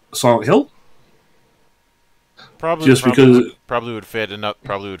from Silent Hill. Probably would fit in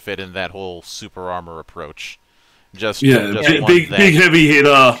that whole super armor approach. Big heavy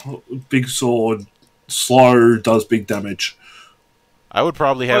hitter, big sword, slow, does big damage. I would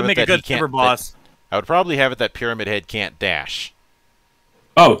probably have it that he can't. Boss. I would probably have it that Pyramid Head can't dash.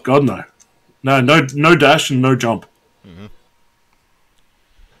 Oh God, no, no dash and no jump. Mm-hmm.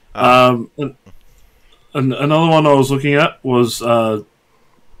 And another one I was looking at was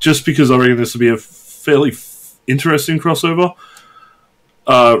just because I reckon this would be a fairly interesting crossover.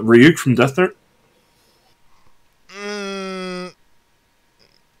 Ryuk from Death Note.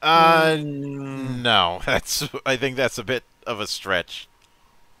 No, I think that's a bit of a stretch.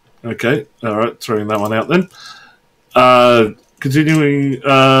 Okay, all right, throwing that one out then. Continuing,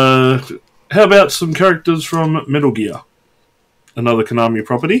 how about some characters from Metal Gear? Another Konami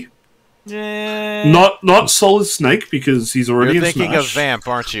property. Not Solid Snake, because he's already in Smash. You're thinking of Vamp,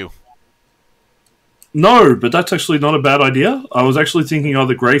 aren't you? No, but that's actually not a bad idea. I was actually thinking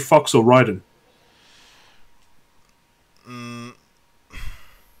either Grey Fox or Raiden.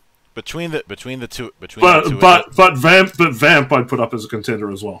 Between the two, Vamp I'd put up as a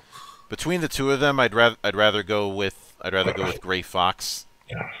contender as well. Between the two of them, I'd rather go with Grey Fox.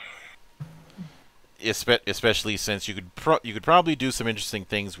 Yeah. Especially since you could probably do some interesting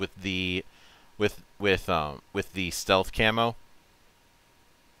things with the stealth camo.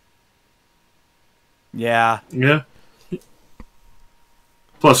 Yeah. Yeah.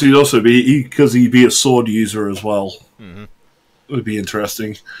 Plus, he'd also because he'd be a sword user as well. Mm-hmm. It would be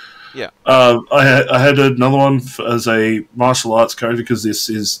interesting. Yeah. I had another one as a martial arts character, because this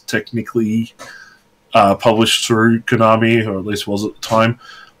is technically published through Konami, or at least was at the time.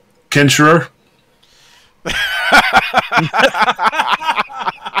 Kenshiro.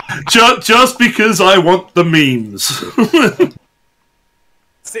 just because I want the memes.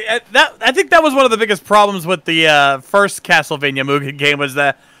 See, I think that was one of the biggest problems with the first Castlevania Mugen game, was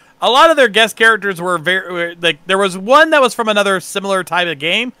that a lot of their guest characters were there was one that was from another similar type of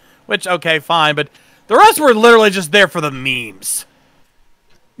game, which, okay, fine, but the rest were literally just there for the memes.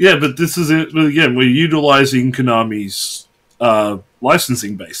 Yeah, but this is it. Again, we're utilizing Konami's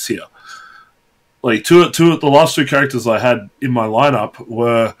licensing base here. Like the last two characters I had in my lineup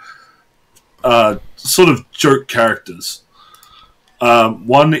were sort of joke characters.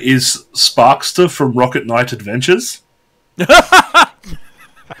 One is Sparkster from Rocket Knight Adventures.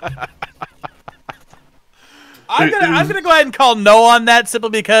 I'm gonna go ahead and call no on that,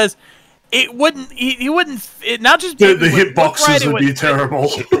 simply because it wouldn't. He wouldn't. Not just the hitboxes would be terrible.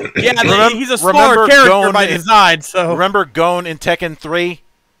 Yeah, he's a smaller character by design. So remember Gon in Tekken 3?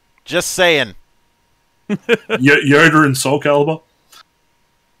 Just saying. Yoda and Soul Calibur.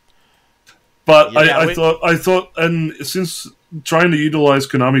 But Yeah, I thought, and since trying to utilize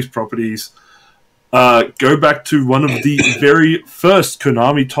Konami's properties, go back to one of the very first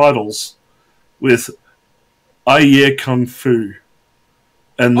Konami titles with Aye Kung Fu,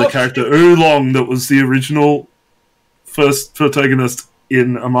 and the character Oolong that was the original first protagonist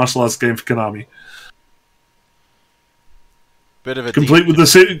in a martial arts game for Konami. Bit of a complete with the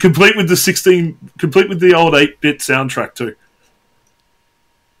 16, complete with the old 8-bit soundtrack too.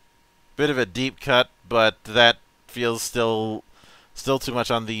 Bit of a deep cut, but that feels still too much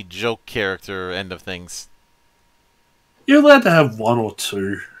on the joke character end of things. You're allowed to have one or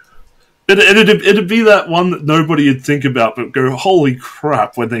two. It'd be that one that nobody would think about, but go, holy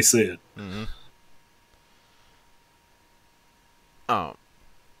crap, when they see it. Mm-hmm.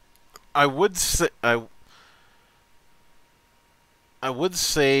 I would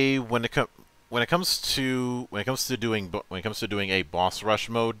say when it comes to doing a boss rush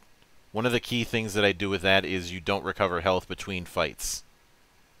mode, one of the key things that I do with that is you don't recover health between fights.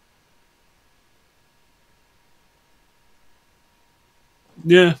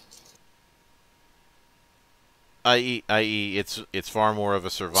 Yeah. I.e., it's far more of a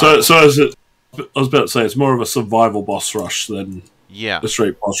survival. So is it? I was about to say it's more of a survival boss rush than a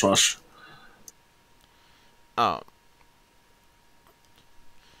straight boss rush. I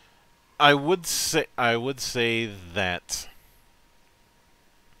would say that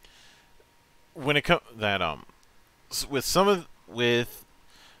when it comes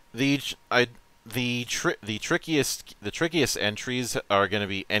the trickiest entries are going to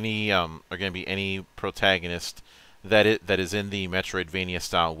be any protagonist that is in the Metroidvania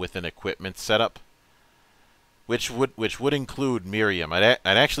style with an equipment setup, which would include Miriam. I'd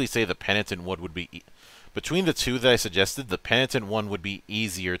actually say the Penitent one would be between the two that I suggested. The Penitent one would be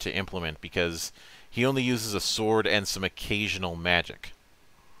easier to implement because he only uses a sword and some occasional magic.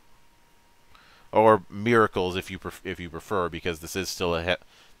 Or miracles, if you prefer, because this is still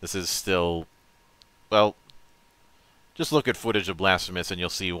well. Just look at footage of Blasphemous, and you'll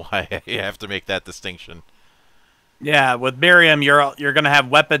see why I have to make that distinction. Yeah, with Miriam, you're going to have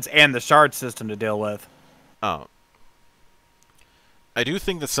weapons and the shard system to deal with. I do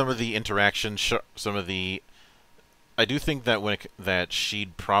think that some of the interaction, I do think that that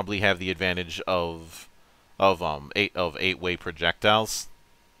she'd probably have the advantage of 8-way projectiles.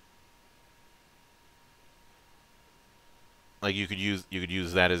 Like you could use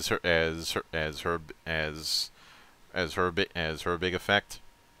that as her big effect.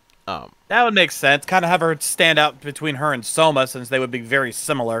 That would make sense. Kind of have her stand out between her and Soma, since they would be very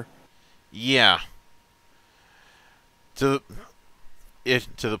similar. Yeah. To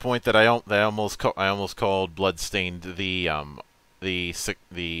the point that I almost called Bloodstained the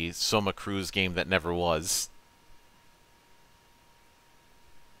Soma Cruise game that never was.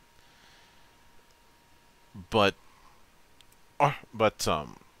 But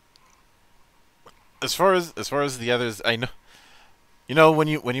as far as the others, I know, when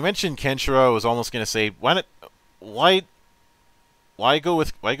you mentioned Kenshiro, I was almost gonna say why go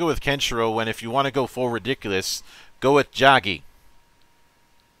with Kenshiro when if you want to go full ridiculous, go with Jagi.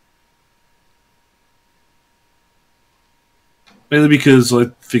 Mainly because I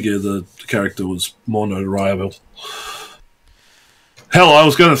figure the character was more notoriable. Hell, I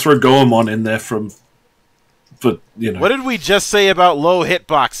was going to throw Goemon in there but, What did we just say about low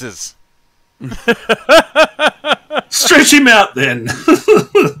hitboxes? Stretch him out, then.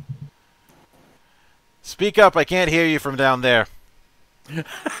 Speak up, I can't hear you from down there.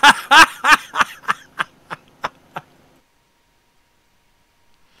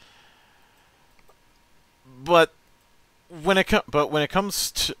 But when it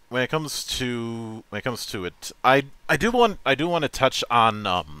comes to it, I do want to touch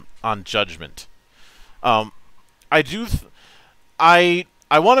on Judgment. I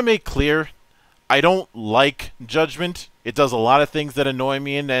want to make clear, I don't like Judgment. It does a lot of things that annoy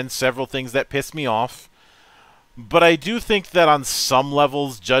me and several things that piss me off. But I do think that on some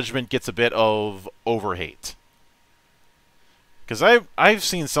levels, Judgment gets a bit of overhate. Because I've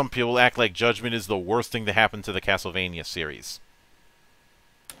seen some people act like Judgment is the worst thing to happen to the Castlevania series.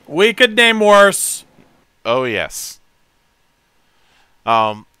 We could name worse. Oh yes.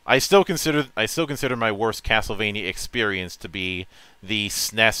 I still consider my worst Castlevania experience to be the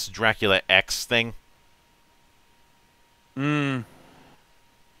SNES Dracula X thing. And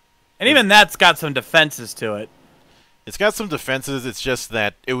even that's got some defenses to it. It's got some defenses. It's just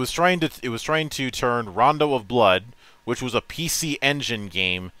that it was trying to turn Rondo of Blood, which was a PC Engine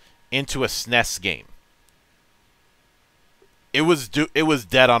game, into a SNES game. It was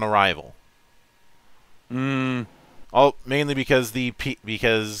dead on arrival. All mainly because the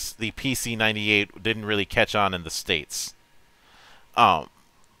PC-98 didn't really catch on in the States. But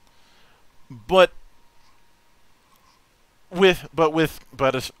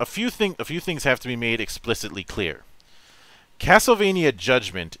a few things have to be made explicitly clear. Castlevania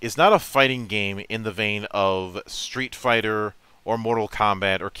Judgment is not a fighting game in the vein of Street Fighter or Mortal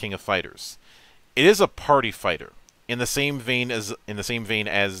Kombat or King of Fighters. It is a party fighter in the same vein as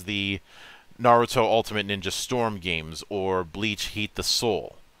the Naruto Ultimate Ninja Storm games or Bleach Heat the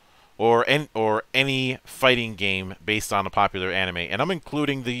Soul or any fighting game based on a popular anime. And I'm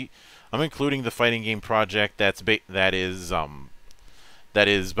including the fighting game project that is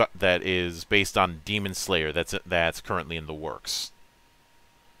based on Demon Slayer that's currently in the works.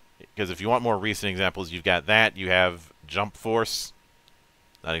 Because if you want more recent examples, you've got that. You have Jump Force.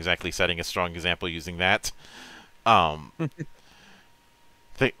 Not exactly setting a strong example using that.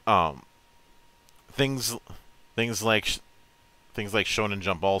 Things like Shonen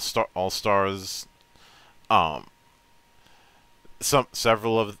Jump All Stars.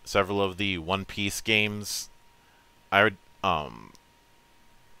 Several of the One Piece games.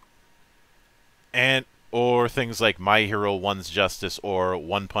 Or things like My Hero One's Justice or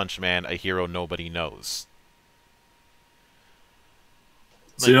One Punch Man, A Hero Nobody Knows.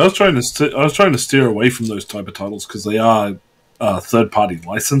 See, I was trying to steer away from those type of titles because they are third-party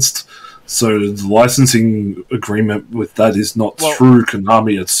licensed. So the licensing agreement with that is not through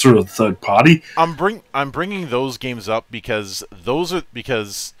Konami; it's through a third party. I'm bringing those games up because those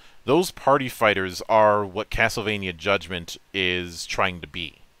party fighters are what Castlevania Judgment is trying to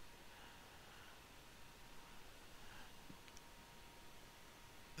be.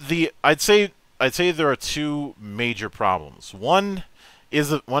 I'd say there are two major problems. One is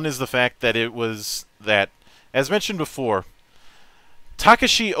the fact that as mentioned before,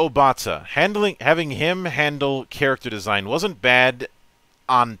 Takashi Obata having him handle character design wasn't bad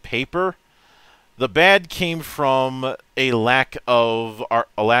on paper. The bad came from a lack of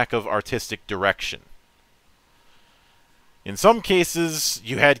artistic direction. In some cases,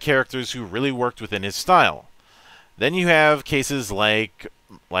 you had characters who really worked within his style. Then you have cases like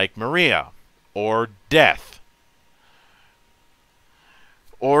Maria or Death.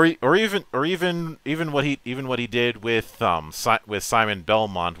 Or even what he did with Simon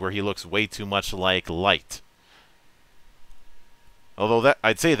Belmont, where he looks way too much like Light. Although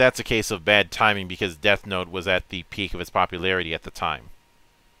I'd say that's a case of bad timing because Death Note was at the peak of its popularity at the time.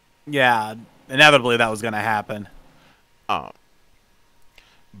 Yeah, inevitably that was going to happen. But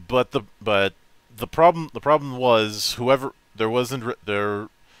the problem was there wasn't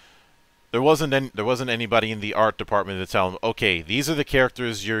anybody in the art department to tell him, okay, these are the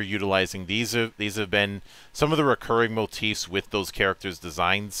characters you're utilizing. These have been some of the recurring motifs with those characters'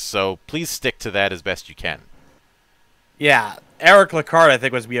 designs. So please stick to that as best you can. Yeah, Eric Lecard, I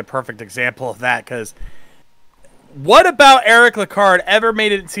think, would be a perfect example of that. Because what about Eric Lecard ever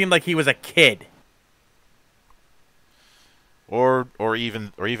made it seem like he was a kid? Or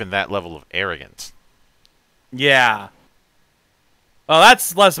even that level of arrogance. Yeah. Well,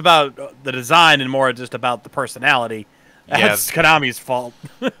 that's less about the design and more just about the personality. That's Konami's fault.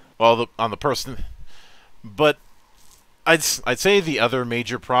 Well, on the person, but I'd say the other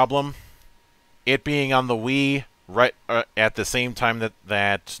major problem, it being on the Wii right at the same time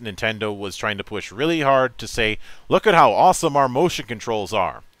that Nintendo was trying to push really hard to say, look at how awesome our motion controls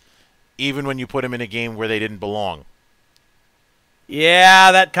are, even when you put them in a game where they didn't belong.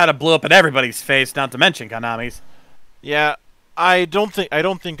 Yeah, that kind of blew up in everybody's face. Not to mention Konami's. Yeah. I don't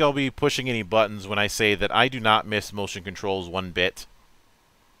think I'll be pushing any buttons when I say that I do not miss motion controls one bit.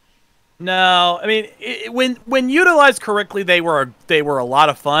 No, I mean when utilized correctly, they were a lot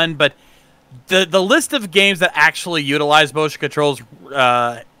of fun. But the list of games that actually utilize motion controls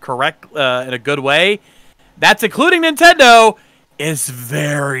correct in a good way, that's including Nintendo, is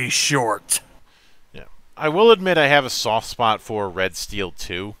very short. Yeah, I will admit I have a soft spot for Red Steel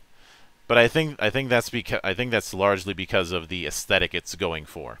 2. But I think that's largely because of the aesthetic it's going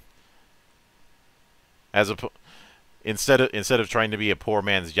for. Instead of trying to be a poor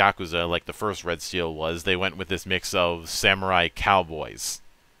man's Yakuza like the first Red Steel was, they went with this mix of samurai cowboys.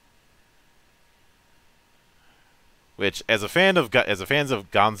 Which, as fans of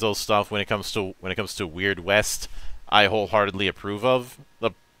Gonzo stuff, when it comes to Weird West, I wholeheartedly approve of.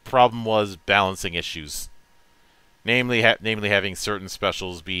 The problem was balancing issues. Namely having certain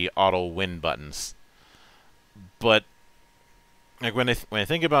specials be auto win buttons. But like when I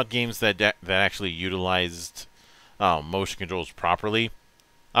think about games that actually utilized motion controls properly,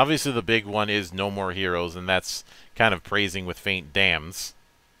 obviously the big one is No More Heroes, and that's kind of praising with faint dams.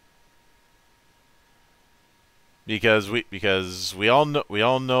 because we all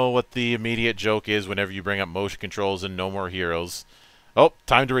know what the immediate joke is whenever you bring up motion controls and No More Heroes. Oh,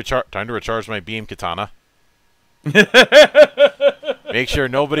 time to recharge my beam katana. Make sure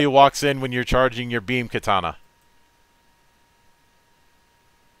nobody walks in when you're charging your beam katana.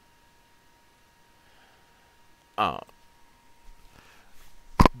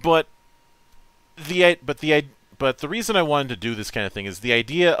 But the reason I wanted to do this kind of thing is the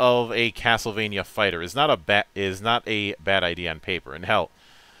idea of a Castlevania fighter is not a bad idea on paper. And hell,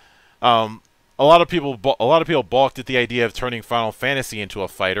 a lot of people balked at the idea of turning Final Fantasy into a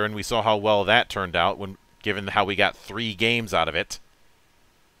fighter, and we saw how well that turned out given how we got 3 games out of it.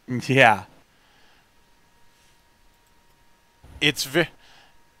 Yeah. It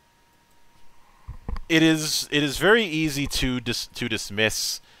is very easy to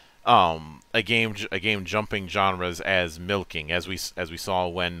dismiss a game jumping genres as milking, as we saw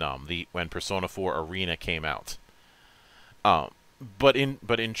when Persona 4 Arena came out. But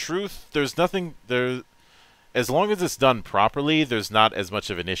in truth, there's nothing there. As long as it's done properly, there's not as much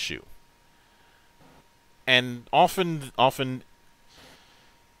of an issue. And often,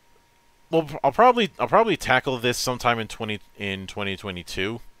 well, I'll probably tackle this sometime in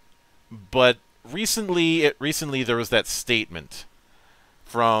 2022. But recently there was that statement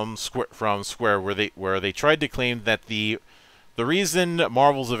from Square where they tried to claim that the reason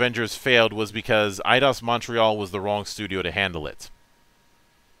Marvel's Avengers failed was because Eidos Montreal was the wrong studio to handle it.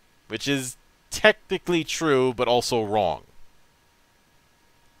 Which is technically true, but also wrong.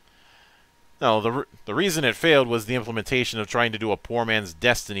 No, the reason it failed was the implementation of trying to do a poor man's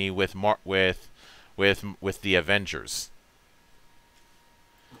Destiny with the Avengers.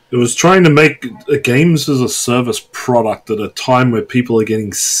 It was trying to make a games as a service product at a time where people are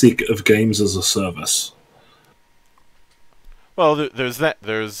getting sick of games as a service. Well, there's that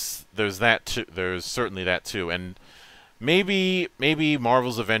too. There's certainly that too, and maybe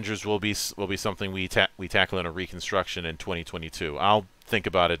Marvel's Avengers will be something we tackle in a reconstruction in 2022. I'll think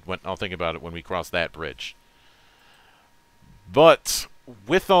about it when we cross that bridge. But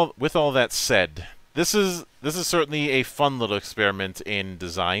with all that said, this is certainly a fun little experiment in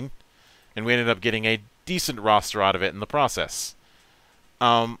design, and we ended up getting a decent roster out of it in the process.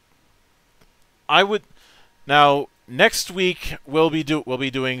 Next week we'll be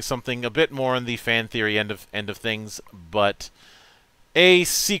doing something a bit more in the fan theory end of things, but a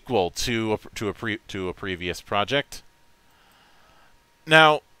sequel to a previous project.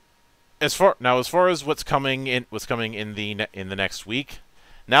 Now, as far as what's coming in the next week,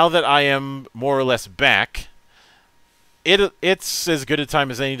 now that I am more or less back, it's as good a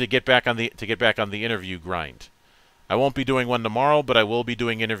time as any to get back on the interview grind. I won't be doing one tomorrow, but I will be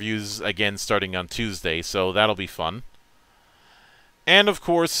doing interviews again starting on Tuesday, so that'll be fun. And of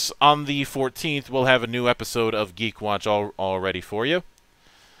course, on the 14th, we'll have a new episode of GeekWatch all ready for you.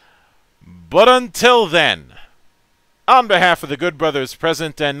 But until then, on behalf of the good brothers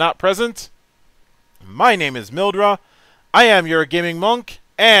present and not present, my name is Mildra, I am your gaming monk,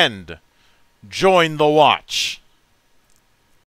 and join the watch.